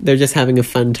steam. They're just having a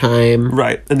fun time.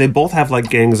 Right. And they both have like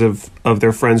gangs of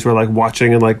their friends who are like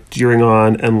watching and like cheering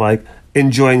on and like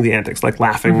enjoying the antics, like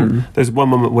laughing. There's one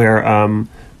moment where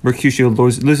Mercutio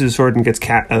loses his sword and gets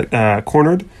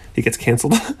cornered. He gets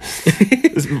canceled.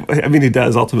 I mean, he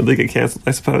does ultimately get canceled,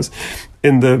 I suppose,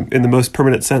 in the most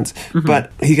permanent sense.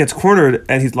 But he gets cornered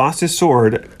and he's lost his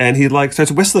sword, and he like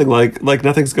starts whistling like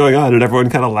nothing's going on, and everyone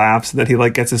kind of laughs. And then he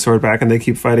like gets his sword back, and they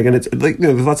keep fighting. And it's like, you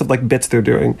know, there's lots of like bits they're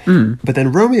doing. But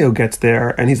then Romeo gets there,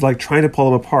 and he's like trying to pull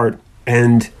them apart,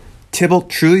 and Tybalt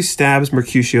truly stabs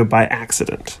Mercutio by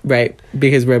accident. Right.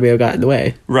 Because Romeo got in the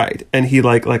way. Right. And he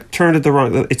like turned at the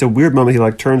wrong... It's a weird moment. He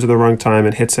like turns at the wrong time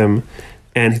and hits him.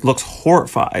 And he looks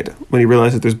horrified when he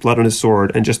realizes there's blood on his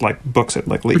sword and just like books it,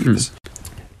 like leaves.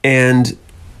 And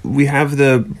we have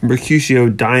the Mercutio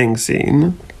dying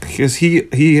scene because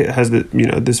he has the, you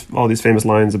know, all these famous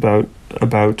lines about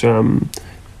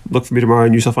look for me tomorrow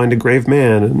and you shall find a grave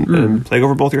man and plague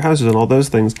over both your houses and all those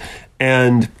things.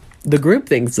 And the group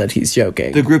thinks that he's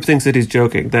joking. The group thinks that he's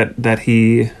joking, that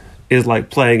he is like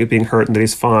playing at being hurt and that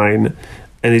he's fine,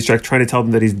 and he's like trying to tell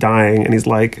them that he's dying, and he's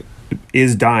like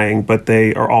is dying, but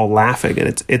they are all laughing,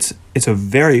 and it's a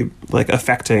very like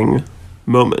affecting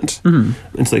moment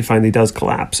until he finally does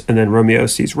collapse, and then Romeo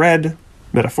sees red,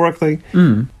 metaphorically,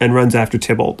 and runs after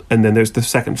Tybalt, and then there's the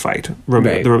second fight,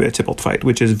 the Romeo-Tybalt fight,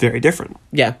 which is very different.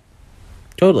 Yeah,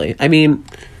 totally. I mean,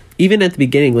 even at the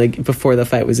beginning, like before the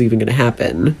fight was even going to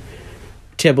happen,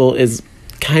 Tybalt is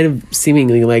kind of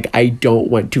seemingly like, I don't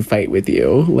want to fight with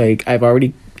you. Like, I've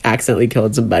already accidentally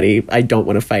killed somebody. I don't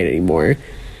want to fight anymore.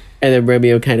 And then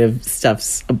Romeo kind of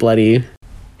stuffs a bloody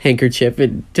handkerchief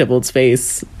in Tybalt's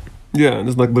face. Yeah, and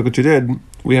it's like, look what you did.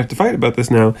 We have to fight about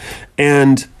this now.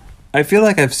 And I feel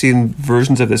like I've seen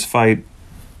versions of this fight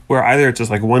where either it's just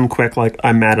like one quick, like,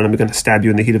 I'm mad and I'm going to stab you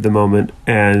in the heat of the moment,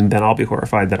 and then I'll be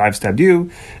horrified that I've stabbed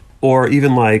you, or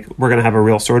even like, we're going to have a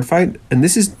real sword fight. And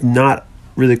this is not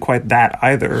really quite that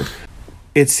either.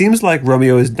 It seems like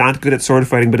Romeo is not good at sword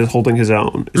fighting, but is holding his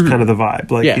own. Is kind of the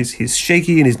vibe. Like he's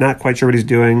shaky and he's not quite sure what he's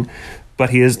doing,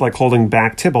 but he is like holding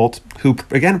back Tybalt, who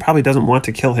again probably doesn't want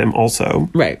to kill him also.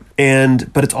 Right.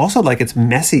 But it's also like it's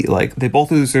messy. Like they both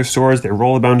lose their swords, they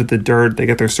roll about into the dirt, they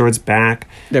get their swords back.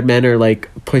 Their men are like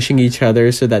pushing each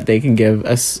other so that they can give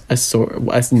us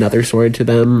another sword to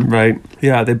them. Right.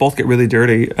 Yeah, they both get really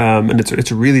dirty, and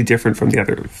it's really different from the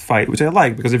other fight, which I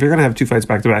like, because if you're gonna have two fights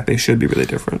back to back, they should be really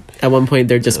different. At one point,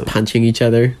 they're just punching each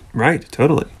other. Right.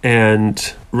 Totally.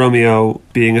 And Romeo,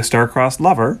 being a star-crossed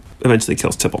lover, eventually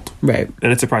kills Tybalt. Right.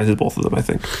 And it surprises both of them, I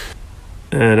think.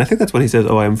 And I think that's when he says,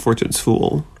 oh, I am Fortune's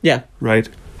fool. Yeah. Right?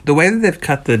 The way that they've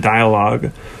cut the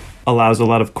dialogue allows a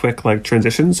lot of quick, like,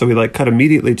 transitions. So we, like, cut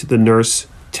immediately to the nurse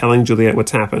telling Juliet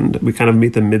what's happened. We kind of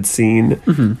meet them mid-scene.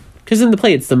 Because in the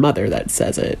play, it's the mother that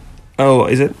says it. Oh,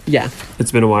 is it? Yeah.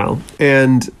 It's been a while.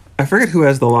 And I forget who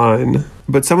has the line,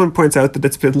 but someone points out that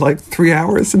it's been, like, 3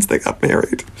 hours since they got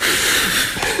married.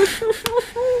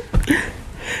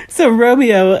 So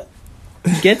Romeo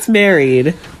gets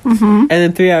married, and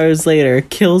then 3 hours later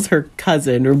kills her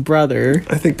cousin or brother.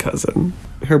 I think cousin.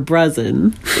 Her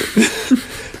brother.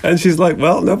 And she's like,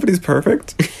 well, nobody's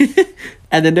perfect.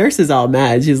 And the nurse is all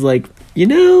mad. She's like,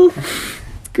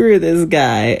 screw this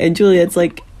guy. And Juliet's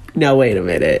like, no, wait a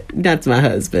minute. That's my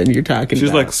husband you're talking She's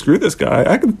about. like, screw this guy.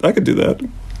 I could do that.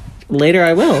 Later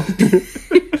I will.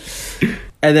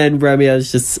 And then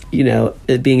Romeo's just,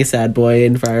 being a sad boy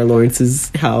in Friar Lawrence's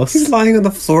house. He's lying on the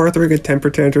floor throwing a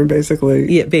temper tantrum,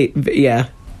 basically. Yeah.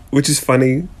 Which is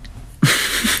funny.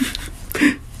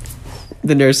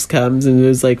 The nurse comes and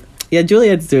is like, yeah,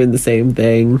 Juliet's doing the same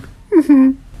thing.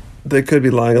 They could be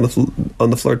lying on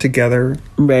the floor together.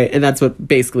 Right, and that's what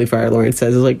basically Friar Lawrence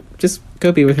says. Is like, just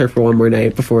go be with her for one more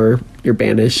night before you're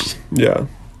banished. Yeah.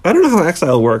 I don't know how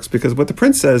exile works, because what the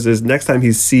prince says is next time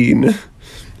he's seen,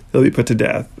 he'll be put to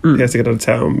death. He has to get out of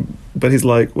town. But he's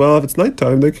like, well, if it's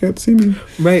nighttime, they can't see me.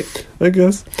 Right. I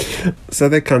guess. So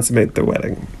they consummate the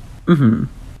wedding.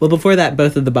 Well, before that,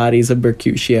 both of the bodies of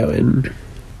Mercutio and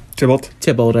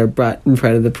Tybalt are brought in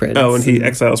front of the prince. Oh, and he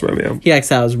exiles Romeo. He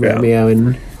exiles Romeo,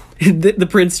 and the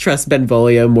prince trusts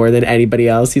Benvolio more than anybody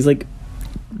else. He's like,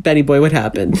 Benny boy, what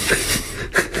happened?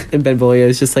 And Benvolio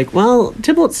is just like, well,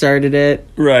 Tybalt started it.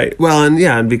 Right. Well,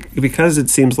 and because it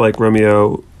seems like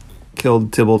Romeo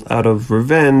killed Tybalt out of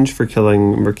revenge for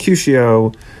killing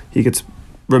Mercutio, he gets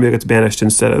Romeo gets banished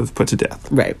instead of put to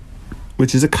death, Right.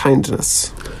 which is a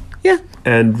kindness. Yeah.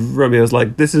 And Romeo's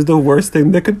like, this is the worst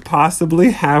thing that could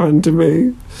possibly happen to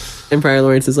me. And Friar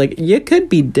Lawrence is like, you could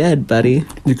be dead, buddy.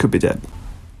 You could be dead.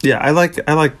 Yeah, I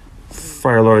like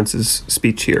Friar Lawrence's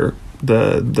speech here.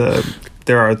 The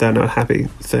there are thou not happy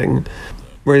thing,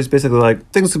 where he's basically like,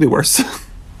 things could be worse.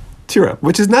 Cheer up,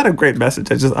 which is not a great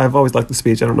message. I've always liked the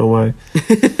speech. I don't know why.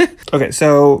 Okay,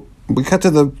 so we cut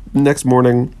to the next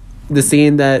morning. The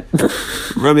scene that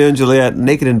Romeo and Juliet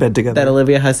naked in bed together. that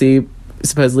Olivia Hussey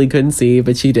supposedly couldn't see,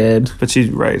 but she did. But she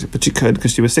could,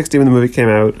 because she was 16 when the movie came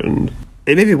out, and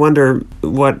it made me wonder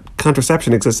what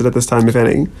contraception existed at this time, if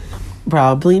any.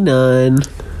 Probably none.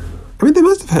 I mean, they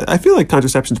must have had. I feel like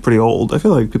contraception's pretty old. I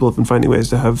feel like people have been finding ways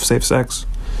to have safe sex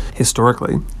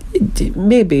historically.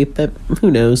 Maybe, but who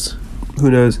knows?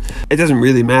 Who knows? It doesn't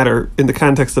really matter in the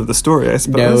context of the story, I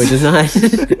suppose. No, it does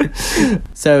not.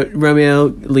 So Romeo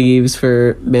leaves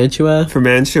for Mantua. For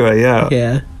Mantua, yeah.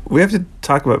 Yeah. We have to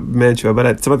talk about Mantua,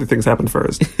 but some other things happen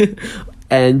first.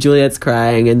 And Juliet's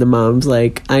crying, and the mom's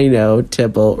like, I know,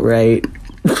 Tybalt, right?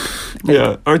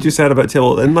 Yeah, aren't you sad about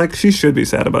Tybalt? And like, she should be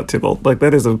sad about Tybalt. Like,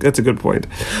 that's a good point.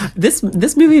 This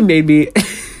movie made me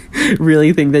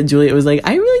really think that Juliet was like,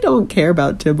 I really don't care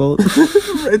about Tybalt.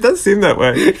 It does seem that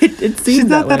way. It seems She's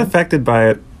not that way. affected by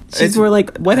it. She's more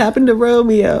like, what happened to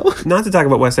Romeo? Not to talk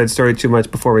about West Side Story too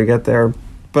much before we get there,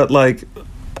 but like,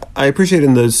 I appreciate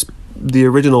in the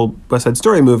original West Side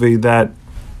Story movie that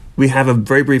we have a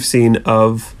very brief scene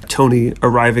of Tony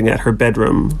arriving at her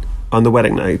bedroom on the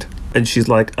wedding night, and she's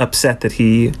like upset that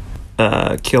he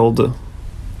killed.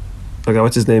 Okay,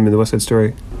 what's his name in the West Side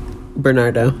Story?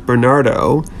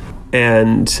 Bernardo,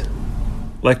 and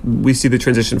like we see the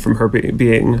transition from her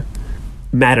being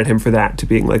mad at him for that to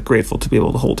being like grateful to be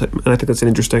able to hold him, and I think that's an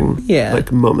interesting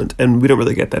like moment, and we don't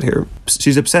really get that here.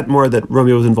 She's upset more that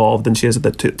Romeo was involved than she is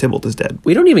that Tybalt is dead.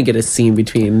 We don't even get a scene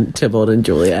between Tybalt and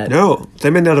Juliet. No, they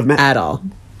may not have met at all.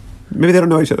 Maybe they don't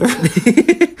know each other.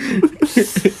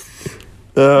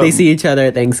 They see each other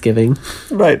at Thanksgiving.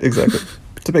 Right, exactly.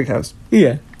 It's a big house.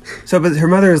 Yeah. So, but her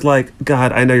mother is like,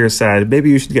 God, I know you're sad. Maybe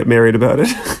you should get married about it.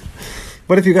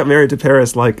 What if you got married to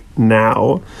Paris like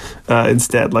now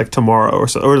instead, like tomorrow or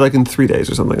so, or like in 3 days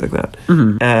or something like that?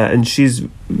 Mm-hmm. And she's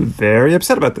very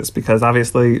upset about this because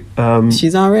obviously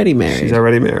she's already married. She's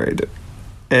already married,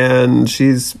 and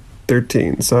she's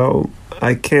 13. So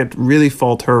I can't really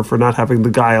fault her for not having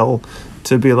the guile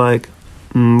to be like,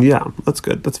 yeah, that's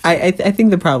good. That's fine. I think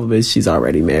the problem is she's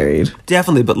already married.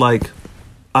 Definitely, but like,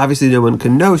 obviously, no one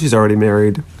can know she's already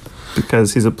married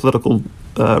because he's a political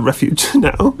refuge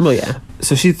now. Well, yeah.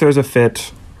 So she throws a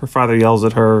fit. Her father yells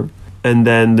at her, and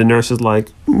then the nurse is like,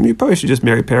 "You probably should just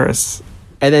marry Paris."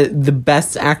 And then the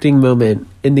best acting moment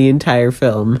in the entire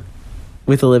film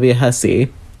with Olivia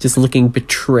Hussey just looking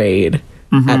betrayed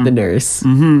at the nurse.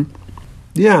 Mm-hmm.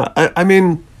 Yeah, I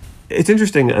mean, it's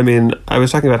interesting. I mean, I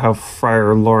was talking about how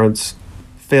Friar Lawrence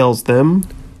fails them,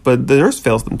 but the nurse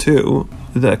fails them too.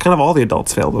 Kind of all the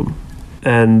adults fail them.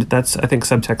 And that's, I think,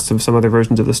 subtext of some other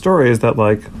versions of the story is that,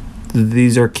 like,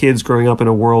 these are kids growing up in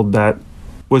a world that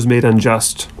was made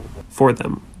unjust for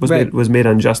them, was made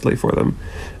unjustly for them.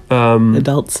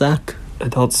 Adults suck.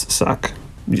 Adults suck.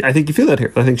 I think you feel that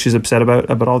here. I think she's upset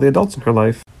about all the adults in her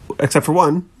life, except for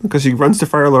one, because she runs to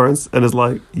Friar Lawrence and is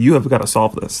like, "You have got to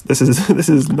solve this. This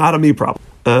is not a me problem."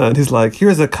 And he's like,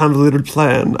 "Here's a convoluted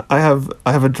plan. I have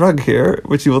a drug here,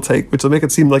 which you will take, which will make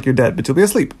it seem like you're dead, but you'll be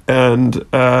asleep. And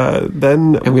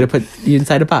then I'm going to put you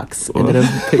inside a box, and then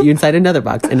I'll put you inside another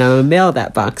box, and I'm going to mail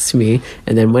that box to me,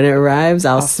 and then when it arrives,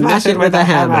 I'll smash it with a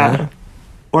hammer."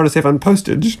 Or to save on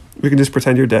postage, we can just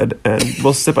pretend you're dead, and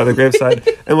we'll sit by the graveside,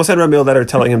 and we'll send Romeo a letter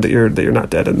telling him that you're not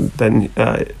dead, and then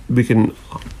we can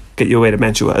get you away to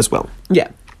Mantua as well. Yeah,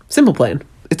 simple plan.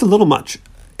 It's a little much.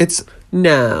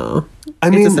 No,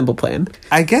 it's a simple plan.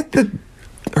 I get that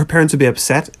her parents would be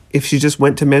upset if she just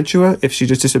went to Mantua, if she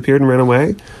just disappeared and ran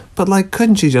away, but like,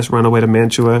 couldn't she just run away to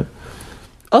Mantua?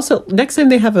 Also, next time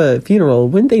they have a funeral,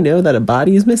 wouldn't they know that a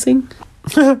body is missing?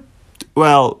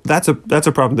 Well, that's a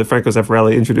problem that Franco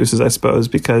Zeffirelli introduces, I suppose,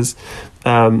 because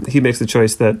he makes the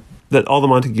choice that all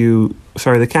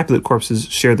the Capulet corpses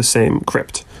share the same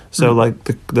crypt. So, like,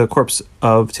 the corpse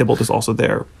of Tybalt is also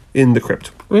there in the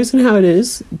crypt. Isn't how it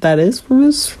is? That is from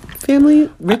his family,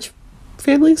 rich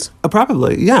families.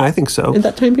 Probably, yeah, I think so. In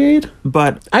that time period,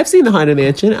 but I've seen the Haunted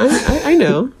Mansion. I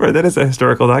know. Right, that is a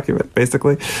historical document,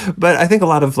 basically. But I think a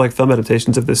lot of like film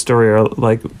adaptations of this story are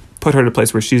like put her in a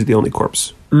place where she's the only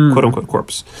corpse, quote unquote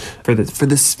corpse, for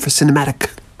cinematic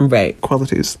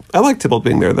qualities. I like Tybalt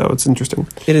being there though; it's interesting.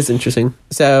 It is interesting.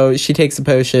 So she takes a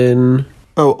potion.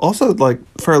 Oh, also, like,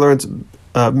 Friar Lawrence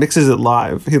mixes it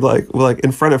live. He like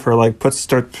in front of her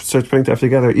starts putting stuff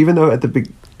together, even though at the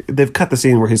they've cut the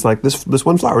scene where he's like, this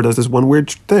one flower does this one weird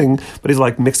thing, but he's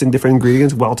like mixing different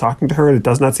ingredients while talking to her, and it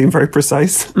does not seem very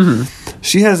precise.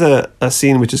 She has a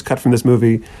scene which is cut from this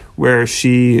movie where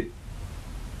she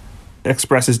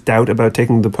expresses doubt about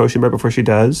taking the potion right before she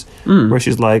does, where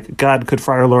she's like, God, could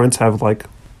Friar Lawrence have like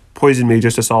poisoned me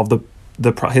just to solve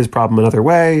his problem another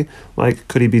way? Like,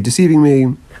 could he be deceiving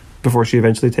me? Before she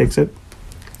eventually takes it,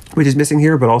 which is missing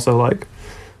here, but also like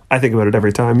I think about it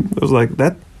every time. It was like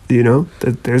that,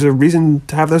 that there's a reason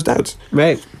to have those doubts,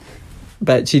 right?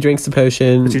 But she drinks the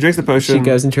potion. She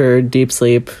goes into her deep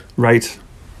sleep, right?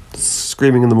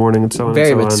 Screaming in the morning and so on.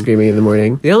 Very much screaming in the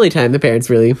morning. The only time the parents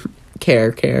really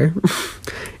care.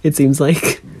 It seems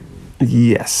like.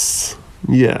 Yes.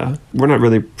 Yeah. We're not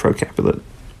really pro Capulet.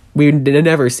 We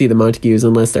never see the Montagues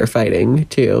unless they're fighting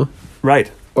too.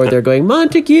 Right. Or they're going,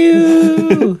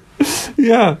 Montague!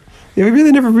 Yeah. Yeah, we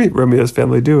really never meet Romeo's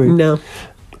family, do we? No.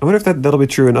 I wonder if that'll be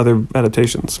true in other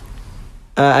adaptations.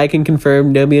 I can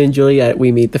confirm Romeo and Juliet,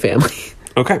 we meet the family.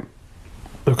 Okay.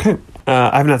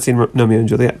 I've not seen Romeo and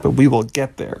Juliet, but we will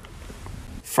get there.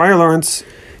 Friar Lawrence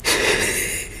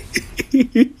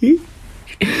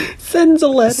sends a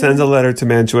letter to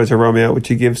Mantua to Romeo, which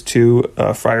he gives to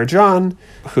Friar John,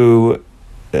 who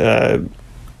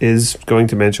is going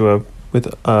to Mantua with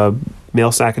a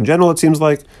mail sack in general, it seems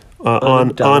like,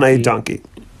 on a donkey,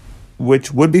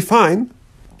 which would be fine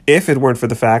if it weren't for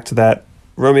the fact that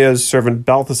Romeo's servant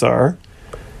Balthasar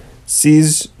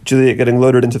sees Juliet getting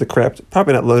loaded into the crypt.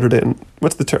 Probably not loaded in.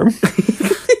 What's the term?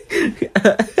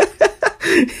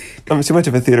 I'm too much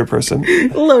of a theater person.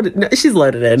 Loaded. No, she's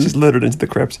loaded in. She's loaded into the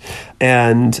crypt,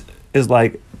 and is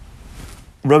like,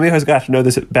 Romeo has got to know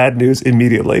this bad news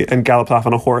immediately, and gallops off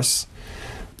on a horse,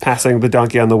 passing the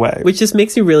donkey on the way. Which just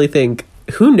makes you really think,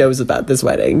 who knows about this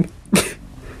wedding?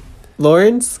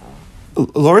 Lawrence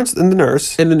and the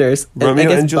nurse.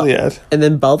 Romeo and Juliet. And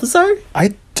then Balthasar?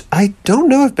 I don't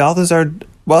know if Balthasar...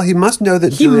 Well, he must know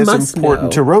that Juliet's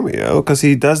important to Romeo, because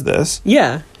he does this.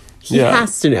 Yeah. He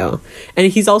has to know.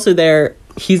 And he's also there...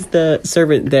 He's the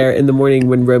servant there in the morning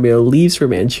when Romeo leaves for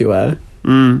Mantua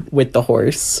with the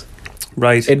horse.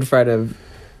 Right. In front of,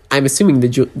 I'm assuming,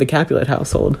 the Capulet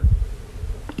household.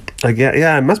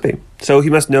 Yeah, it must be. So he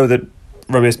must know that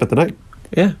Romeo spent the night.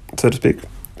 Yeah. So to speak.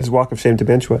 His walk of shame to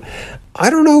Mantua. I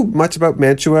don't know much about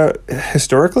Mantua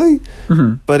historically,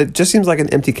 but it just seems like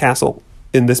an empty castle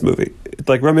in this movie.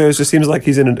 Like, Romeo just seems like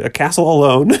he's in a castle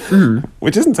alone,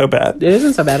 which isn't so bad. It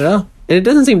isn't so bad at all. And it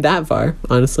doesn't seem that far,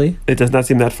 honestly. It does not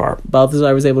seem that far.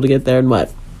 Balthazar was able to get there in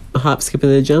what? A hop, skip,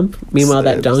 and a jump? Meanwhile,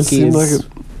 that donkey is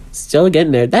still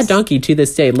getting there. That donkey, to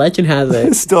this day, legend has it.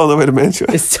 It's still on the way to Mantua.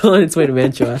 It's still on its way to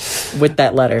Mantua with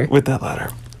that letter.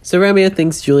 So Romeo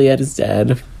thinks Juliet is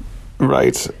dead.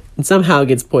 Right. And somehow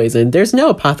gets poisoned. There's no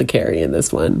apothecary in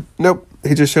this one. Nope.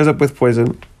 He just shows up with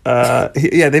poison.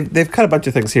 They've cut a bunch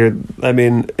of things here. I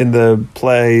mean, in the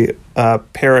play,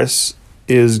 Paris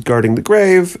is guarding the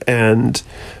grave, and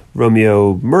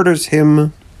Romeo murders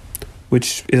him,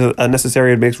 which is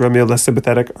unnecessary and makes Romeo less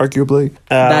sympathetic, arguably.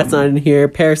 That's not in here.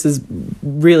 Paris is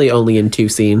really only in 2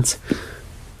 scenes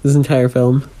this entire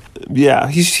film. Yeah,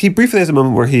 he briefly has a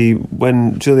moment where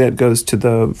when Juliet goes to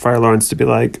the Friar Lawrence to be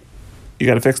like, you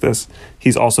got to fix this,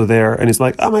 he's also there, and he's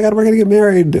like, oh my God, we're going to get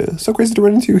married. So crazy to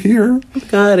run into you here. Oh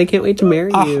God, I can't wait to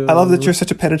marry you. I love that you're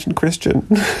such a penitent Christian.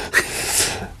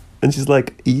 And she's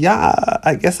like, yeah,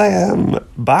 I guess I am.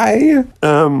 Bye. You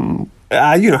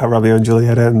know how Romeo and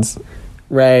Juliet ends.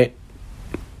 Right.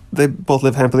 They both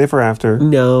live happily ever after.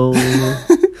 No.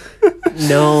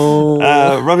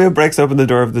 No. Romeo breaks open the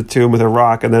door of the tomb with a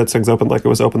rock, and then it swings open like it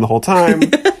was open the whole time.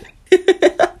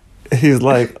 He's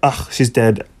like, ugh, she's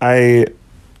dead. I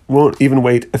won't even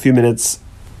wait a few minutes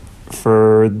to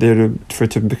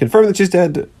confirm that she's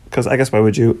dead, because I guess why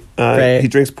would you? Right. He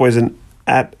drinks poison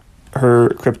at her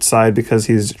crypt side because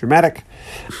he's dramatic,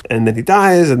 and then he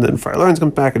dies, and then Friar Lawrence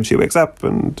comes back, and she wakes up,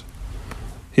 and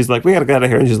he's like, we gotta get out of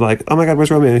here. And she's like, oh my God, where's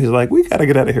Romeo? And he's like, we gotta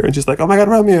get out of here. And she's like, oh my God,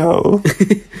 Romeo.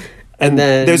 And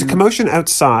then there's a commotion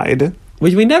outside,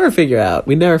 which we never figure out.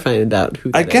 We never find out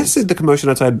who that is. I guess the commotion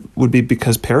outside would be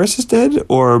because Paris is dead,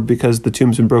 or because the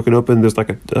tomb's been broken open. There's like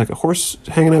a horse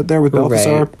hanging out there with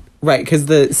Balthasar. Right, because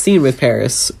the scene with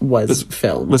Paris was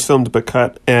filmed but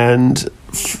cut. And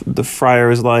the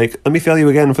friar is like, let me fail you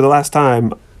again for the last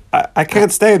time. I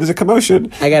can't stay. There's a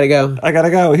commotion. I gotta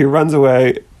go. He runs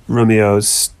away. Romeo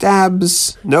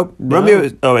stabs. Nope. No.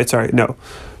 Romeo. Oh, wait, sorry. No.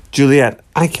 Juliet.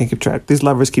 I can't keep track. These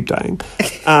lovers keep dying.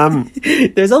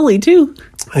 There's only 2.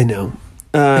 I know.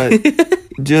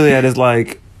 Juliet is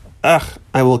like,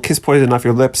 I will kiss poison off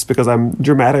your lips because I'm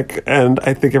dramatic and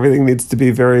I think everything needs to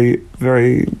be very,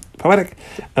 very poetic.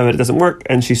 But it doesn't work,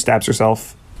 and she stabs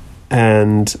herself,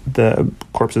 and the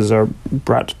corpses are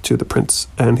brought to the prince,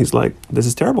 and he's like, this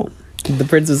is terrible. The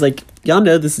prince was like, y'all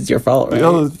know this is your fault, right?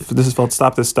 Y'all know this is fault.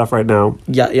 Stop this stuff right now.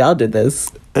 Y'all did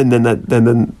this. And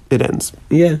then it ends.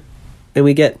 Yeah. And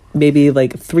we get maybe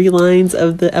like 3 lines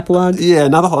of the epilogue. Yeah,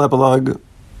 not the whole epilogue.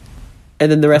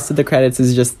 And then the rest of the credits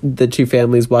is just the 2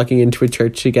 families walking into a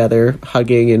church together,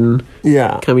 hugging and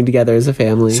coming together as a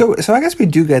family. So I guess we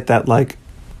do get that, like...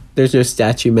 There's no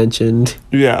statue mentioned.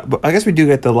 Yeah, but I guess we do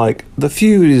get the, like, the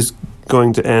feud is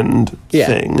going to end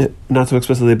thing. Not so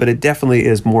explicitly, but it definitely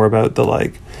is more about the,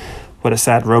 like, what a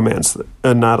sad romance,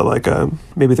 and not like a,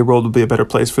 maybe the world will be a better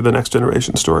place for the next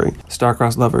generation story.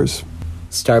 Star-crossed lovers.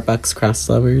 Starbucks cross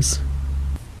lovers.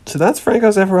 So that's Franco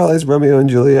Zeffirelli's Romeo and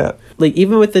Juliet. Like,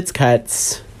 even with its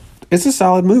cuts, it's a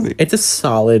solid movie. It's a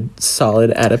solid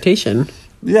adaptation.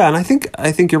 Yeah, and I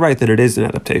think you're right that it is an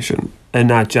adaptation and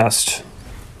not just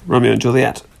Romeo and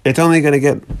Juliet. It's only going to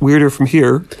get weirder from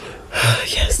here.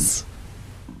 Yes.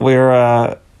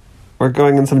 We're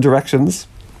going in some directions.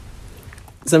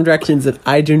 Some directions that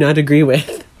I do not agree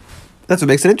with. That's what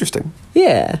makes it interesting.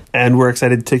 Yeah. And we're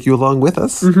excited to take you along with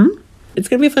us. Mm-hmm. It's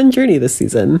going to be a fun journey this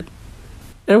season.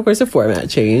 And of course, a format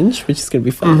change, which is going to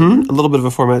be fun. Mm-hmm. A little bit of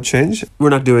a format change. We're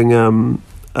not doing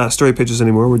story pitches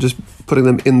anymore. We're just putting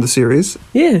them in the series.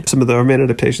 Yeah. Some of our main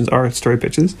adaptations are story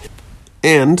pitches.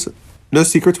 And no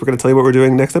secrets. We're going to tell you what we're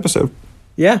doing next episode.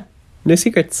 Yeah. No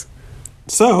secrets.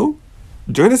 So,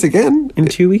 join us again. In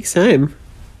 2 weeks' time.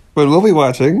 When we'll be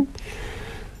watching...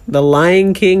 The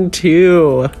Lion King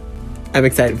 2. I'm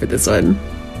excited for this one.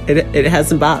 It has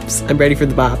some bops. I'm ready for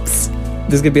the bops.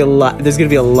 There's gonna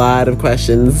be a lot of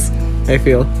questions, I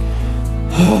feel.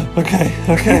 Okay.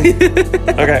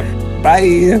 Okay.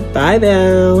 Bye. Bye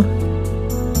now.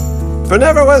 For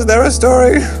never was there a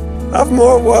story of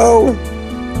more woe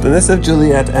than this of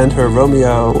Juliet and her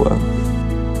Romeo.